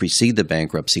steps that precede the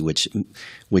bankruptcy, which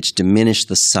diminish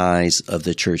the size of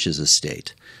the church's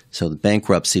estate. So the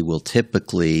bankruptcy will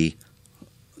typically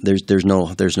there's no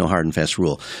hard and fast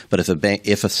rule, but if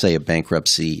a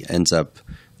bankruptcy ends up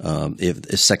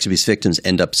if sex abuse victims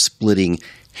end up splitting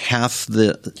half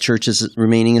the church's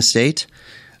remaining estate,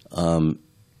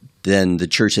 then the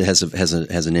church has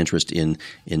an interest in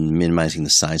minimizing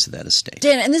the size of that estate.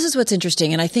 Dan, and this is what's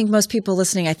interesting, and I think most people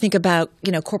listening, I think about,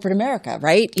 corporate America,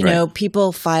 right?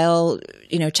 People file,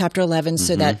 Chapter 11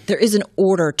 so that there is an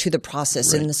order to the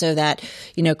process, and so that,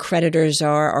 creditors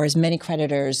or as many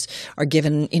creditors are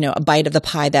given, a bite of the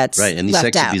pie that's right. And these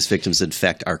left sex out. abuse victims, in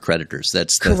fact, are creditors.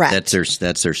 That's correct. That's their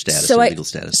status, their legal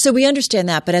status. So we understand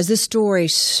that, but as this story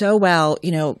so well,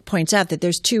 points out, that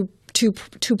there's two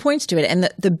points to it. And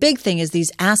the big thing is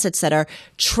these assets that are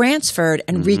transferred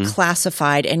and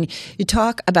reclassified. And you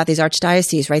talk about these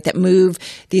archdioceses, right, that move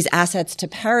these assets to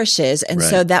parishes. And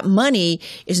so that money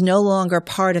is no longer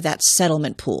part of that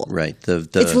settlement pool. Right.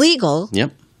 It's legal.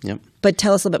 Yep. But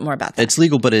tell us a little bit more about that. It's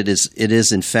legal, but it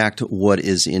is in fact what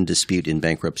is in dispute in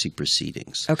bankruptcy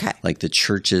proceedings. Okay. Like the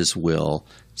churches will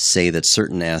say that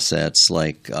certain assets,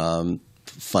 like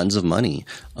funds of money,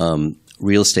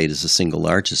 real estate is the single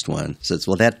largest one, says,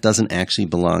 well, that doesn't actually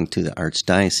belong to the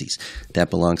archdiocese. That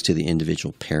belongs to the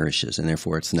individual parishes, and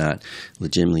therefore it's not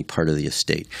legitimately part of the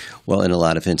estate. Well, in a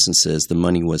lot of instances, the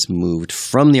money was moved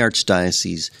from the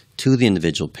archdiocese to the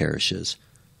individual parishes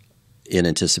in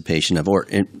anticipation of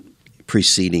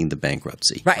preceding the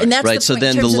bankruptcy. Right, and that's right. the point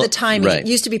in terms of the timing. Right. It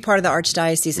used to be part of the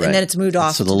archdiocese, right. and then it's moved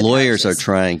off. So the lawyers are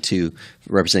trying to,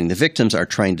 representing the victims, are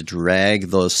trying to drag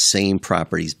those same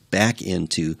properties back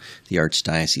into the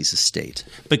archdiocese estate.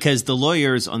 Because the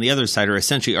lawyers on the other side are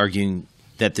essentially arguing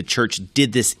that the church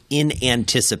did this in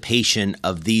anticipation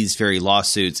of these very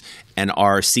lawsuits and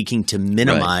are seeking to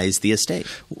minimize the estate.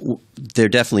 They're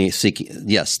definitely seeking –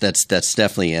 yes, that's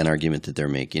definitely an argument that they're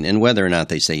making. And whether or not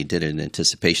they say you did it in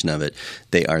anticipation of it,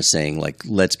 they are saying, like,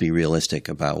 let's be realistic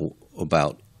about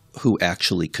who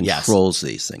actually controls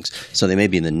these things. So they may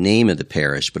be in the name of the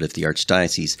parish, but if the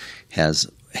archdiocese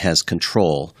has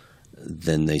control –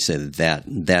 then they say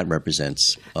that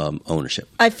represents ownership.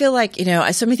 I feel like,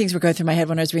 so many things were going through my head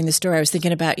when I was reading the story. I was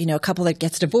thinking about, a couple that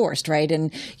gets divorced, right?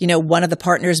 And, one of the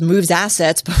partners moves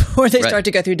assets before they start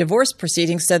to go through divorce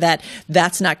proceedings so that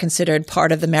that's not considered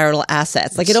part of the marital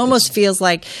assets. Like, it almost feels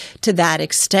like to that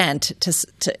extent that's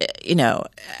an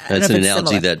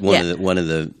analogy that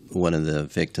one of the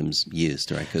victims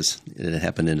used, right? Because it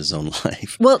happened in his own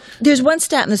life. Well, there's one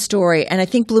stat in the story, and I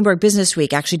think Bloomberg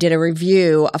Businessweek actually did a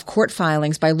review of court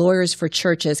filings by lawyers for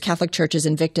churches, Catholic churches,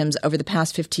 and victims over the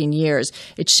past 15 years.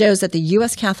 It shows that the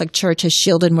U.S. Catholic Church has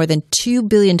shielded more than $2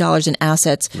 billion in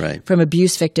assets from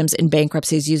abuse victims in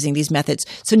bankruptcies using these methods.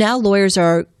 So now lawyers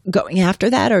are going after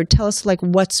that, or tell us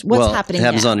what's happening. It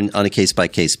happens now. on a case by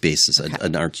case basis,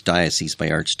 an archdiocese by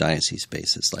archdiocese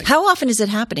basis. Like, how often is it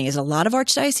happening? Is it a lot of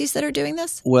archdioceses that are doing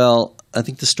this? Well, I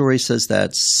think the story says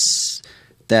that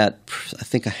I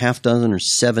think a half dozen or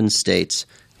 7 states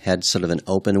had sort of an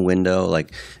open window,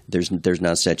 like there's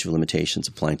not a statute of limitations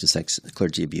applying to sex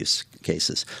clergy abuse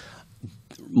cases.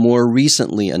 More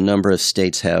recently, a number of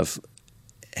states have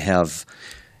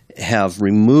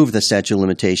removed the statute of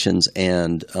limitations,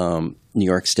 and New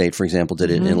York State, for example, did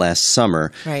it in last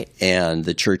summer. Right. And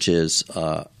the churches,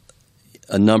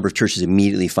 a number of churches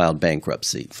immediately filed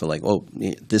bankruptcy for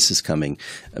this is coming.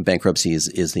 Bankruptcy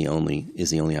is the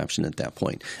only option at that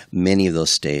point. Many of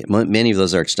those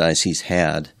archdioceses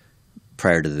had,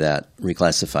 prior to that,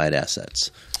 reclassified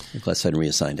and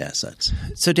reassigned assets.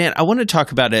 So, Dan, I want to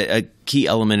talk about a key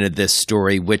element of this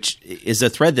story, which is a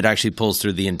thread that actually pulls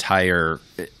through the entire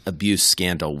abuse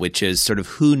scandal, which is sort of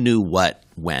who knew what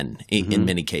when in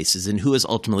many cases, and who is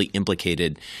ultimately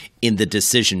implicated in the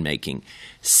decision-making.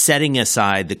 Setting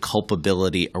aside the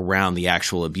culpability around the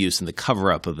actual abuse and the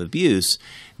cover-up of abuse,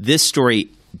 this story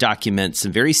documents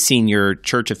some very senior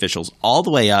church officials all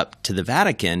the way up to the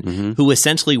Vatican who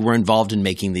essentially were involved in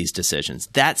making these decisions.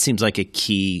 That seems like a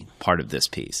key part of this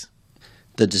piece.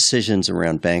 The decisions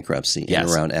around bankruptcy and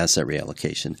around asset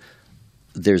reallocation.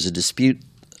 There's a dispute.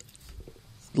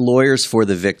 Lawyers for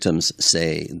the victims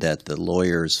say that the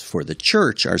lawyers for the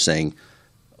church are saying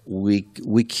we'd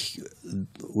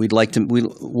like to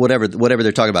whatever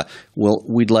they're talking about.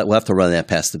 We'll have to run that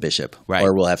past the bishop,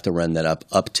 or we'll have to run that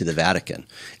up to the Vatican,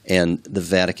 and the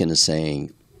Vatican is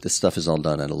saying this stuff is all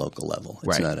done at a local level.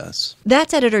 It's not us.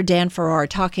 That's editor Dan Farrar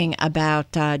talking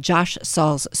about Josh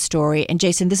Saul's story. And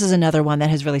Jason, this is another one that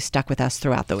has really stuck with us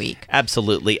throughout the week.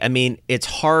 Absolutely. I mean, it's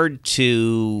hard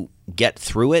to get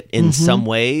through it in some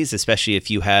ways, especially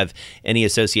if you have any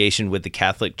association with the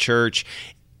Catholic Church.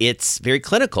 It's very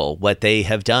clinical what they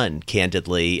have done,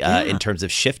 candidly, in terms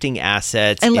of shifting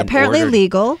assets. And apparently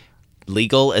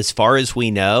legal as far as we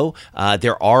know.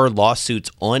 There are lawsuits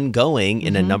ongoing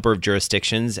in a number of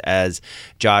jurisdictions, as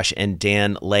Josh and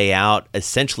Dan lay out,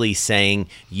 essentially saying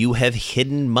you have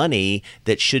hidden money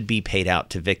that should be paid out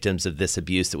to victims of this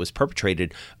abuse that was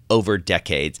perpetrated over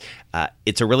decades.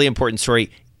 It's a really important story.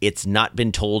 It's not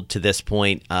been told to this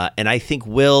point, and I think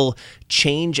will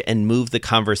change and move the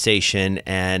conversation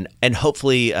and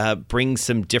hopefully bring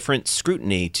some different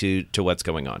scrutiny to what's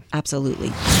going on. Absolutely.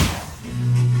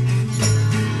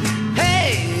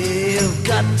 Hey, you've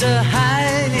got to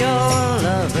hide your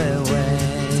love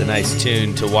away. It's a nice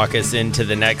tune to walk us into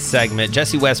the next segment.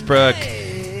 Jesse Westbrook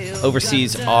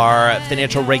oversees our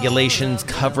financial regulations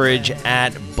coverage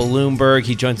at Bloomberg.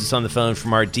 He joins us on the phone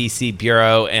from our DC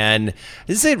bureau. And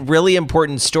this is a really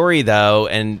important story, though,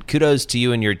 and kudos to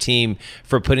you and your team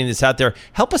for putting this out there.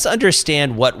 Help us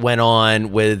understand what went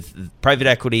on with private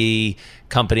equity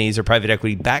companies or private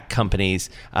equity-backed companies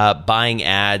buying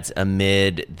ads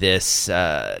amid this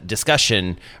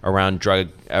discussion around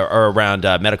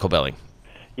medical billing.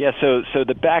 Yeah, so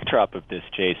the backdrop of this,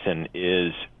 Jason,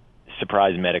 is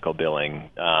surprise medical billing.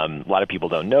 A lot of people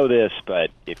don't know this, but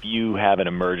if you have an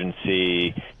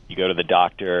emergency, you go to the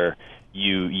doctor,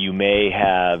 you may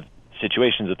have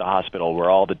situations at the hospital where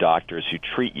all the doctors who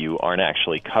treat you aren't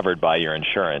actually covered by your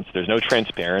insurance. There's no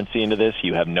transparency into this.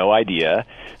 You have no idea.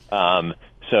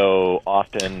 So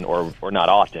often, or not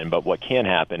often, but what can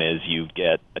happen is you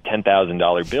get a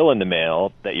 $10,000 bill in the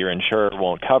mail that your insurer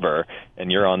won't cover,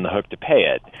 and you're on the hook to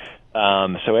pay it.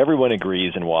 So everyone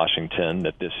agrees in Washington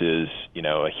that this is,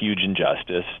 a huge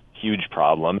injustice, huge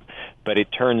problem. But it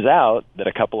turns out that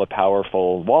a couple of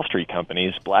powerful Wall Street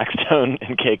companies, Blackstone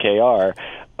and KKR,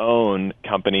 own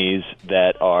companies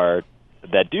that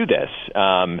do this,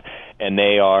 and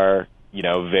they are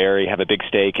have a big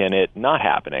stake in it not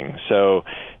happening. So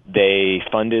they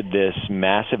funded this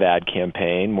massive ad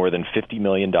campaign, more than $50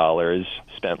 million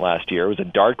spent last year. It was a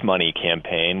dark money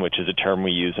campaign, which is a term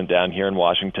we use down here in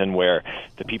Washington, where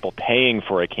the people paying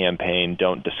for a campaign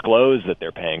don't disclose that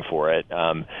they're paying for it.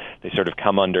 They sort of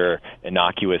come under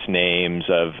innocuous names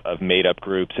of made-up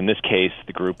groups. In this case,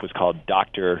 the group was called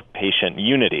Doctor-Patient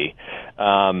Unity.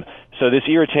 So this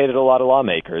irritated a lot of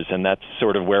lawmakers, and that's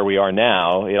sort of where we are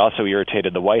now. It also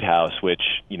irritated the White House, which,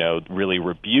 really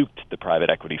rebuked the private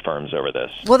equity firms over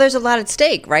this. Well, there's a lot at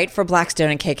stake, right, for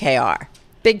Blackstone and KKR.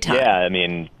 Big time.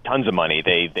 Yeah, tons of money.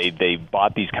 They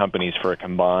bought these companies for a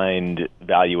combined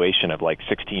valuation of like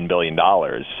 $16 billion.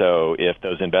 So if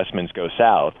those investments go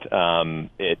south,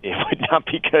 it would not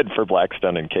be good for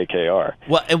Blackstone and KKR.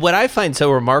 Well, and what I find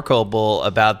so remarkable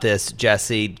about this,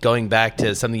 Jesse, going back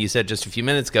to something you said just a few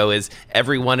minutes ago, is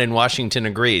everyone in Washington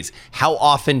agrees. How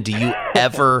often do you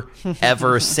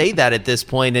ever say that at this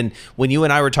point? And when you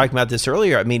and I were talking about this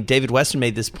earlier, David Weston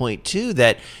made this point too,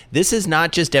 that this is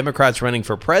not just Democrats running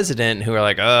for president who are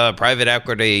like, private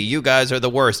equity, you guys are the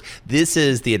worst. This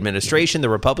is the administration, the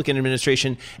Republican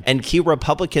administration, and key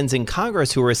Republicans in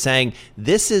Congress who are saying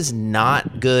this is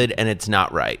not good and it's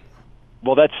not right.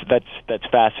 Well, that's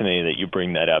fascinating that you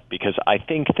bring that up, because I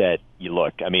think that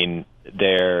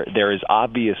there is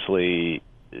obviously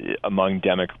among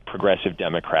progressive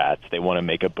Democrats, they want to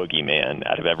make a boogeyman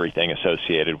out of everything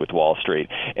associated with Wall Street.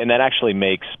 And that actually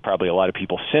makes probably a lot of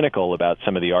people cynical about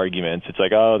some of the arguments. It's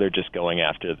like, they're just going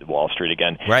after Wall Street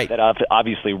again. Right. That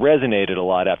obviously resonated a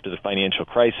lot after the financial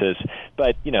crisis,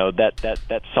 but,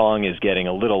 that song is getting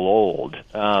a little old.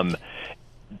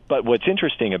 But what's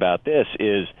interesting about this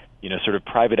is, sort of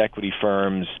private equity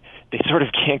firms, they sort of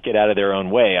can't get out of their own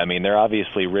way. They're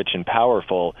obviously rich and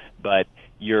powerful, but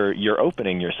you're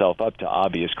opening yourself up to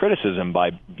obvious criticism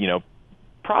by,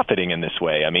 profiting in this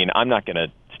way. I'm not going to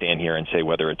stand here and say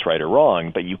whether it's right or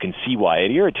wrong, but you can see why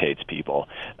it irritates people.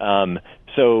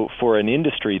 So for an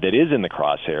industry that is in the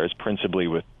crosshairs, principally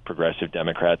with progressive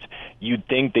Democrats, you'd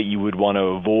think that you would want to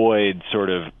avoid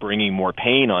sort of bringing more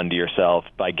pain onto yourself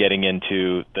by getting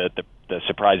into the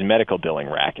surprise medical billing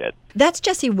racket. That's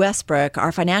Jesse Westbrook,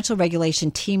 our financial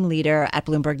regulation team leader at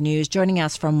Bloomberg News, joining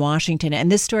us from Washington. And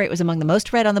this story was among the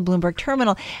most read on the Bloomberg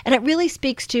terminal. And it really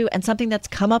speaks to, and something that's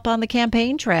come up on the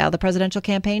campaign trail, the presidential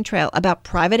campaign trail, about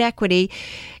private equity.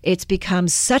 It's become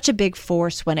such a big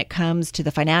force when it comes to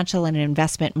the financial and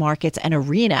investment markets and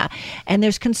arena. And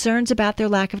there's concerns about their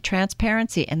lack of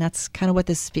transparency. And that's kind of what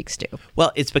this speaks to.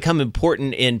 Well, it's become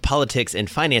important in politics and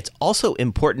finance, also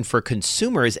important for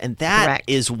consumers. And that Correct.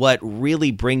 is what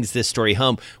really brings this story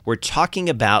home. We're talking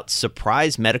about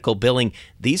surprise medical billing.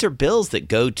 These are bills that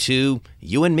go to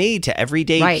you and me, to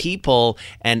everyday people,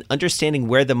 and understanding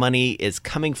where the money is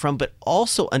coming from, but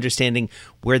also understanding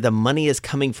where the money is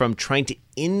coming from, trying to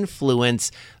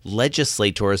influence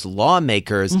legislators,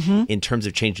 lawmakers in terms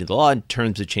of changing the law, in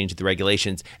terms of changing the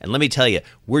regulations. And let me tell you,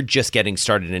 we're just getting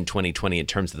started in 2020 in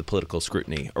terms of the political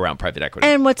scrutiny around private equity.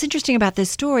 And what's interesting about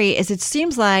this story is it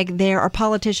seems like there are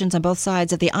politicians on both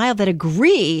sides of the aisle that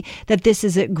agree that this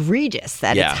is egregious,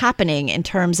 that it's happening in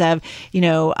terms of,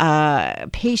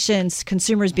 patients,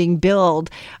 consumers being billed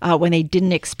when they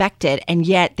didn't expect it, and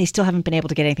yet they still haven't been able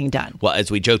to get anything done. Well, as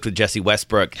we joked with Jesse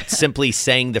Westbrook, simply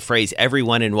saying the phrase,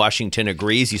 everyone in Washington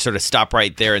agrees, you sort of stop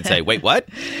right there and say, wait, what?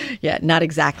 Yeah, not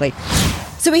exactly.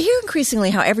 So we hear increasingly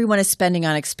how everyone is spending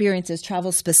on experiences,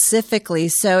 travel specifically.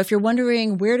 So if you're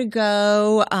wondering where to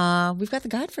go, we've got the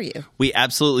guide for you. We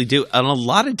absolutely do. And a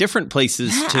lot of different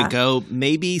places to go.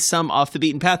 Maybe some off the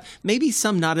beaten path. Maybe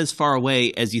some not as far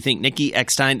away as you think. Nikki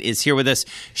Eckstein is here with us.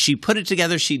 She put it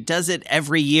together. She does it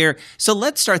every year. So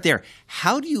let's start there.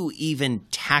 How do you even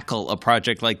tackle a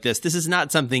project like this? This is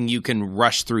not something you can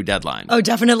rush through deadline. Oh,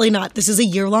 definitely not. This is a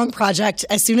year-long project.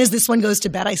 As soon as this one goes to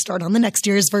bed, I start on the next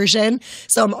year's version.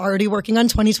 So I'm already working on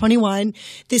 2021.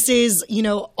 This is,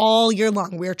 all year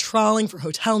long. We're trawling for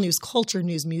hotel news, culture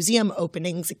news, museum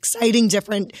openings, exciting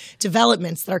different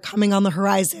developments that are coming on the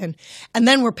horizon. And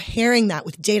then we're pairing that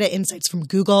with data insights from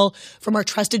Google, from our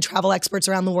trusted travel experts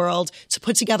around the world to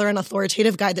put together an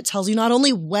authoritative guide that tells you not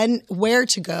only where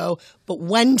to go, but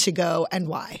when to go and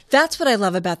why. That's what I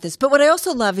love about this. But what I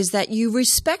also love is that you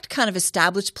respect kind of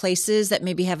established places that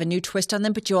maybe have a new twist on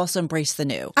them, but you also embrace the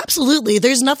new. Absolutely.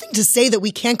 There's nothing to say that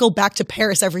we can't go back to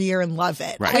Paris every year and love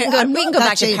it. Right. We can go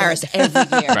back to Paris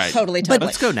every year. Right. Totally. But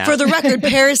let's go now. For the record,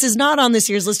 Paris is not on this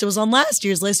year's list. It was on last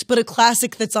year's list. But a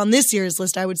classic that's on this year's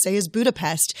list, I would say, is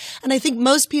Budapest. And I think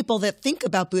most people that think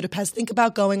about Budapest think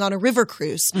about going on a river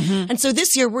cruise. And so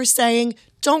this year we're saying,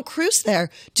 don't cruise there.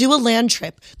 Do a land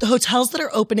trip. The hotels that are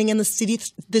opening in the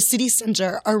city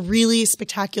center are really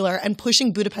spectacular and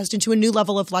pushing Budapest into a new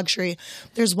level of luxury.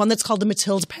 There's one that's called the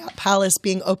Matilda Palace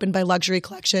being opened by Luxury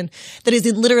Collection that is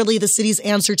literally the city's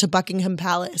answer to Buckingham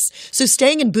Palace. So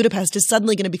staying in Budapest is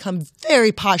suddenly going to become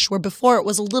very posh, where before it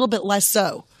was a little bit less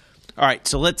so. All right,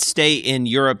 so let's stay in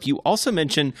Europe. You also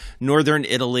mentioned northern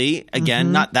Italy.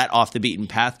 Again, not that off the beaten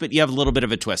path, but you have a little bit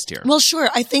of a twist here. Well, sure.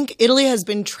 I think Italy has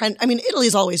been Italy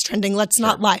is always trending, let's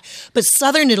not lie. But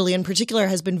southern Italy in particular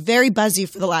has been very buzzy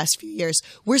for the last few years.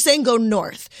 We're saying go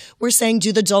north. We're saying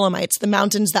do the Dolomites, the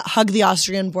mountains that hug the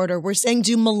Austrian border. We're saying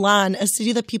do Milan, a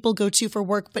city that people go to for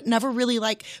work, but never really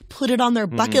put it on their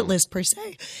bucket list per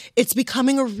se. It's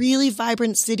becoming a really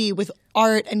vibrant city with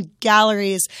art and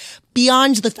galleries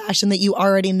beyond the fashion that you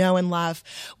already know and love.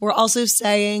 We're also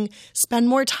saying spend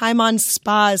more time on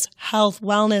spas, health,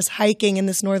 wellness, hiking in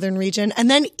this northern region, and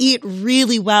then eat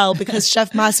really well because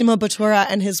Chef Massimo Bottura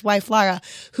and his wife Lara,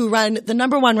 who run the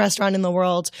 #1 restaurant in the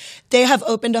world, they have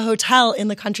opened a hotel in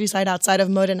the countryside outside of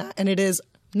Modena, and it is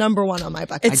 #1 on my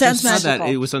bucket. It sounds magical. magical.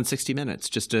 That. It was on 60 Minutes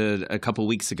just a couple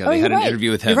weeks ago. Oh, they had an right.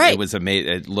 interview with him. You're right. It was amazing.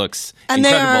 It looks and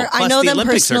incredible. I Plus, know the them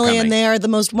Olympics personally, are and they are the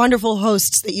most wonderful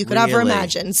hosts that you could ever Really?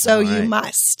 imagine. So All you right.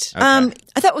 must. Okay.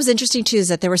 I thought what was interesting too is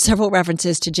that there were several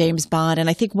references to James Bond, and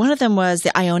I think one of them was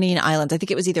the Ionian Islands. I think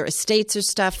it was either estates or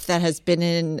stuff that have been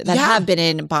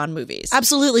in Bond movies.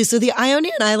 Absolutely. So the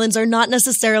Ionian Islands are not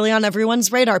necessarily on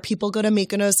everyone's radar. People go to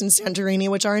Mykonos and Santorini,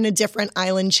 which are in a different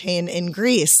island chain in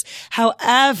Greece.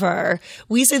 However,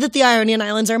 we say that the Ionian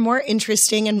Islands are more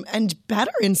interesting and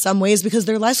better in some ways because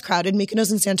they're less crowded.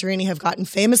 Mykonos and Santorini have gotten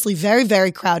famously very,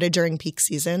 very crowded during peak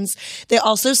seasons. They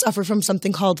also suffer from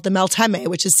something called the melteme,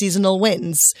 which is seasonal winds.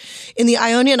 In the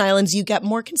Ionian Islands, you get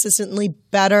more consistently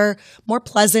better, more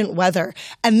pleasant weather.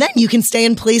 And then you can stay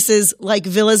in places like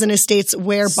villas and estates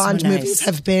where Bond movies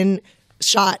have been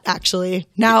shot, actually.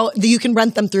 Now you can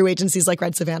rent them through agencies like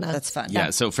Red Savannah. That's fun. Yeah,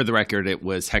 so for the record, it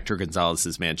was Hector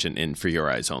Gonzalez's mansion in For Your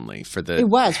Eyes Only for the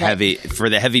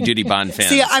heavy duty Bond fans.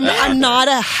 See, I'm not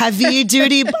a heavy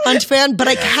duty Bond fan, but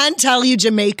I can tell you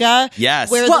Jamaica,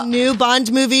 where the new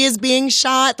Bond movie is being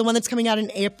shot, the one that's coming out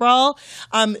in April.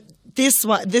 This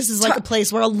is like a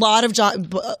place where a lot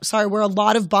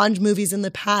of Bond movies in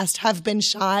the past have been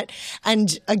shot,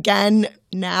 and again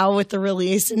now with the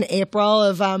release in April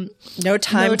of No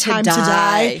Time to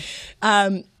Die.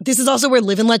 This is also where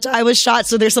Live and Let Die was shot,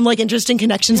 so there's some interesting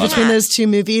connections between those two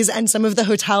movies, and some of the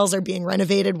hotels are being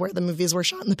renovated where the movies were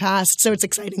shot in the past, so it's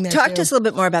exciting there. Talk to us a little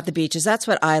bit more about the beaches. That's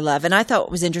what I love, and I thought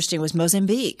what was interesting was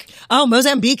Mozambique. Oh,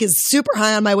 Mozambique is super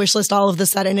high on my wish list all of a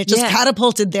sudden. It just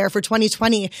catapulted there for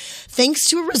 2020 thanks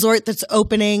to a resort that's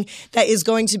opening that is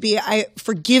going to be,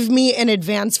 forgive me in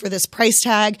advance for this price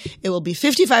tag, it will be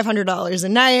 $5,500 a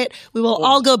night. We will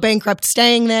all go bankrupt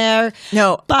staying there.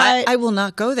 No, but I will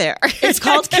not go there. It's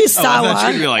called Kisawa. I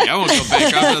thought you'd be like, I won't go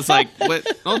bankrupt. I was like, what?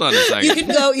 Hold on a second.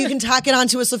 You can tack it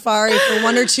onto a safari for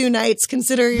 1 or 2 nights.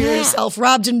 Consider yourself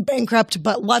robbed and bankrupt,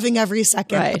 but loving every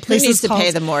second. Right. The place Who needs is called, to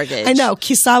pay the mortgage? I know,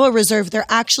 Kisawa Reserve. They're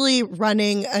actually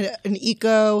running an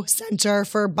eco center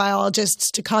for biologists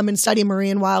to come and study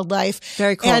marine wildlife.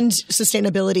 Very cool. And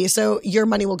sustainability. So your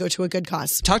money will go to a good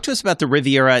cause. Talk to us about the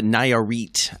Riviera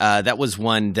Nayarit. That was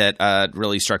one that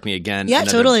really struck me again. Yeah,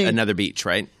 totally. Another beach,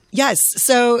 right? Yes.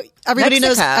 So everybody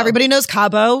knows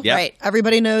Cabo. Yep. Right.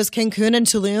 Everybody knows Cancun and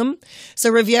Tulum. So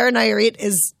Riviera Nayarit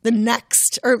is the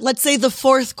next, or let's say the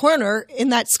fourth corner in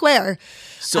that square.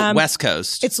 So West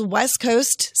Coast. It's West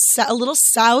Coast, a little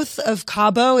south of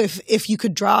Cabo. If you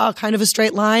could draw kind of a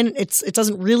straight line, it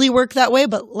doesn't really work that way,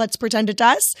 but let's pretend it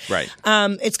does. Right.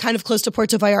 It's kind of close to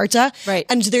Puerto Vallarta. Right.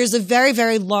 And there's a very,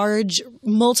 very large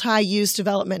multi-use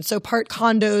development. So part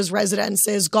condos,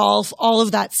 residences, golf, all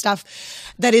of that stuff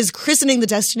that is christening the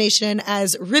destination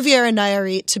as Riviera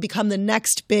Nayarit to become the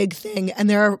next big thing. And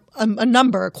there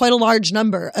are quite a large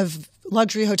number of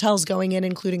luxury hotels going in,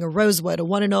 including a Rosewood, a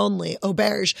One and Only,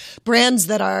 Auberge, brands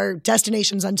that are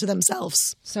destinations unto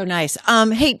themselves. So nice.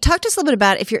 Hey, talk to us a little bit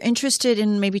about if you're interested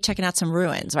in maybe checking out some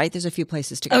ruins, right? There's a few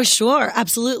places to go. Oh, sure.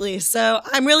 Absolutely. So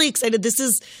I'm really excited. This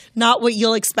is not what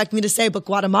you'll expect me to say, but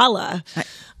Guatemala.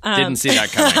 Didn't see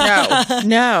that coming.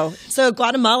 No. So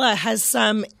Guatemala has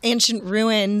some ancient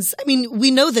ruins. I mean, we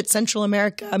know that Central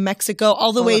America, Mexico,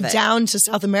 all the way down to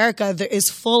South America, there is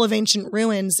full of ancient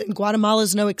ruins, and Guatemala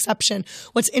is no exception.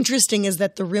 What's interesting is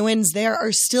that the ruins there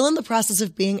are still in the process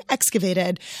of being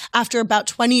excavated. After about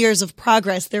 20 years of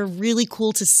progress, they're really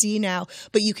cool to see now,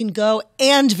 but you can go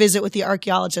and visit with the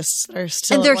archaeologists that are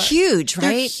still And they're at work. huge, right?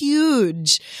 They're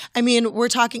huge. I mean, we're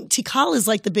talking, Tikal is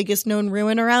like the biggest known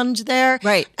ruin around there.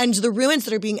 Right. And the ruins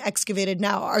that are being excavated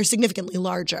now are significantly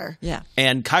larger. Yeah.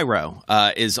 And Cairo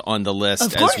is on the list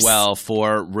Of course. as well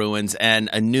for ruins, and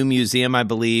a new museum, I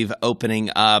believe, opening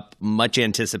up, much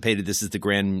anticipated. This is the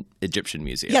Grand Egyptian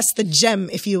Museum. Yes, the gem,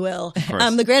 if you will.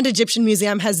 course. The Grand Egyptian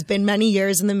Museum has been many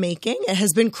years in the making. It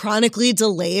has been chronically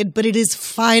delayed, but it is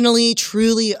finally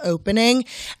truly opening.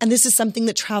 And this is something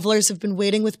that travelers have been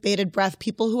waiting with bated breath.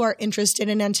 People who are interested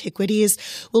in antiquities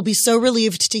will be so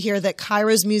relieved to hear that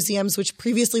Cairo's museums, which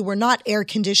previously were not air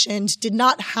conditioned, did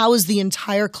not house the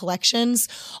entire collections.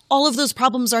 All of those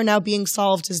problems are now being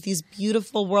solved as these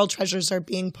beautiful world treasures are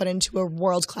being put into a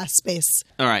world-class space.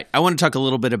 All right. I want to talk a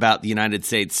little bit about the United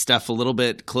States stuff a little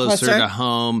bit closer to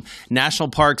home. National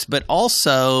parks, but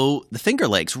also the Finger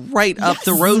Lakes right up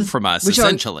the road from us, Which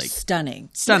essentially. are stunning.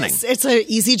 Stunning. Yes, it's an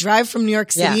easy drive from New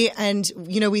York City. Yeah. And,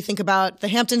 we think about the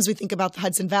Hamptons, we think about the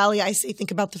Hudson Valley. I say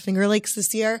think about the Finger Lakes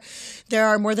this year. There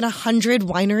are more than 100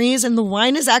 wineries, and the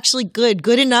wine is actually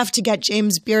good enough to get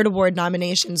James Beard Award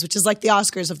nominations, which is like the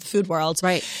Oscars of the food world.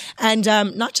 Right. And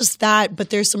not just that, but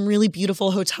there's some really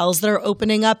beautiful hotels that are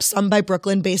opening up, some by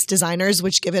Brooklyn-based designers,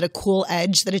 which give it a cool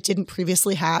edge that it didn't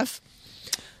previously have.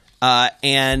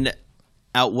 And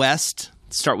out west,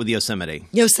 start with Yosemite.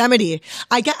 Yosemite.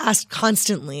 I get asked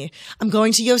constantly, I'm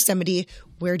going to Yosemite.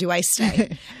 Where do I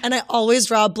stay? And I always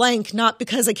draw a blank, not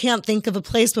because I can't think of a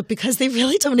place, but because they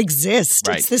really don't exist.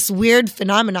 Right. It's this weird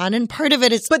phenomenon. And part of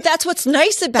it is... But that's what's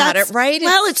nice about it, right?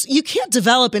 Well, you can't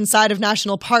develop inside of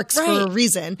national parks for a Right.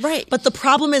 reason. Right. But the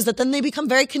problem is that then they become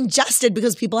very congested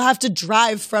because people have to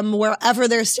drive from wherever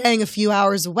they're staying a few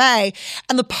hours away.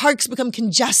 And the parks become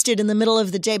congested in the middle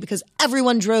of the day because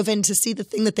everyone drove in to see the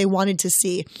thing that they wanted to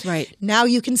see. Right. Now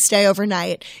you can stay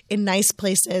overnight in nice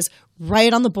places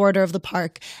right on the border of the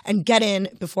park and get in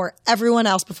before everyone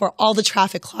else, before all the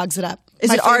traffic clogs it up. Is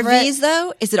My it favorite- RVs,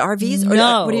 though? Is it RVs? Or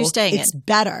No. what are you staying It's in?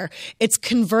 better. It's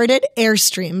converted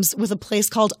Airstreams with a place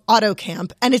called Auto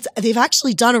Camp. And they've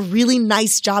actually done a really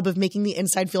nice job of making the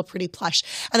inside feel pretty plush.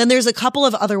 And then there's a couple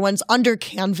of other ones. Under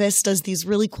Canvas does these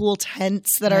really cool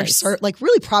tents that Nice. are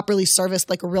really properly serviced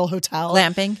like a real hotel.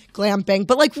 Glamping?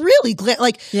 But like really,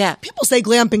 Yeah. people say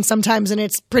glamping sometimes and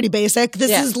it's pretty basic.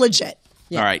 This Yeah. is legit.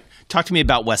 All right. Talk to me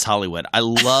about West Hollywood. I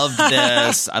love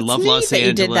this. I love neat Los that you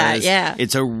Angeles. did that, yeah.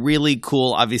 It's a really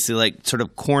cool, obviously, like sort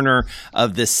of corner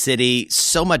of the city.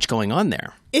 So much going on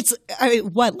there. It's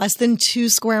less than 2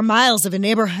 square miles of a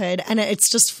neighborhood, and it's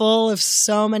just full of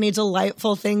so many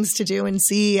delightful things to do and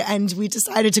see. And we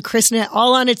decided to christen it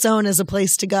all on its own as a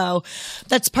place to go.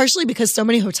 That's partially because so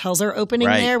many hotels are opening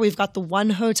Right. there. We've got the One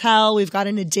Hotel, we've got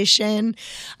an Edition,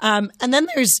 and then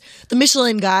there's the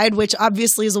Michelin Guide, which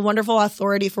obviously is a wonderful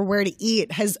authority for where to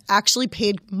eat. Has actually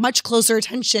paid much closer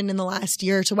attention in the last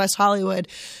year to West Hollywood,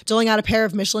 doling out a pair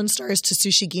of Michelin stars to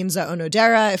Sushi Ginza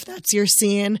Onodera, if that's your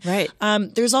scene. Right.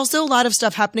 There's also a lot of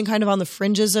stuff happening kind of on the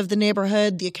fringes of the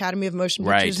neighborhood. The Academy of Motion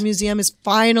Pictures Right. Museum is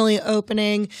finally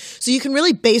opening. So you can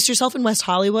really base yourself in West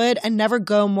Hollywood and never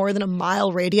go more than a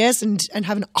mile radius and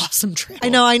have an awesome trip. I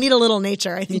know, I need a little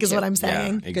nature, I think is what I'm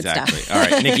saying. Yeah, exactly. All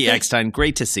right. Nikki Eckstein,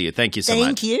 great to see you. Thank you so much.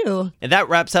 Thank you. And that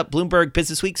wraps up Bloomberg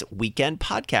Businessweek's Weekend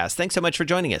Podcast. Thanks so much for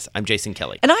joining us. I'm Jason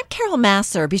Kelly. And I'm Carol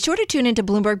Massar. Be sure to tune into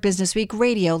Bloomberg Businessweek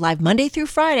Radio live Monday through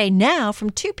Friday now from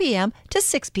 2 p.m. to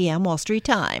 6 p.m. Wall Street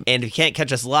time. And if you can't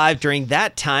catch us live during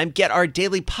that time, get our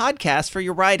daily podcast for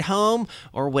your ride home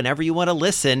or whenever you want to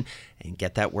listen, and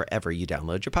get that wherever you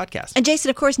download your podcast. And Jason,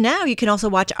 of course, now you can also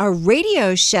watch our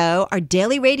radio show, our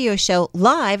daily radio show,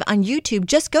 live on YouTube.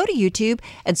 Just go to YouTube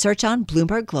and search on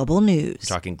Bloomberg Global News.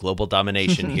 Talking global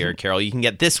domination here, Carol. You can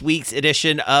get this week's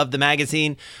edition of the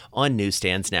magazine on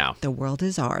newsstands now. The world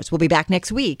is ours. We'll be back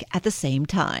next week at the same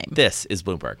time. This is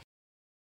Bloomberg.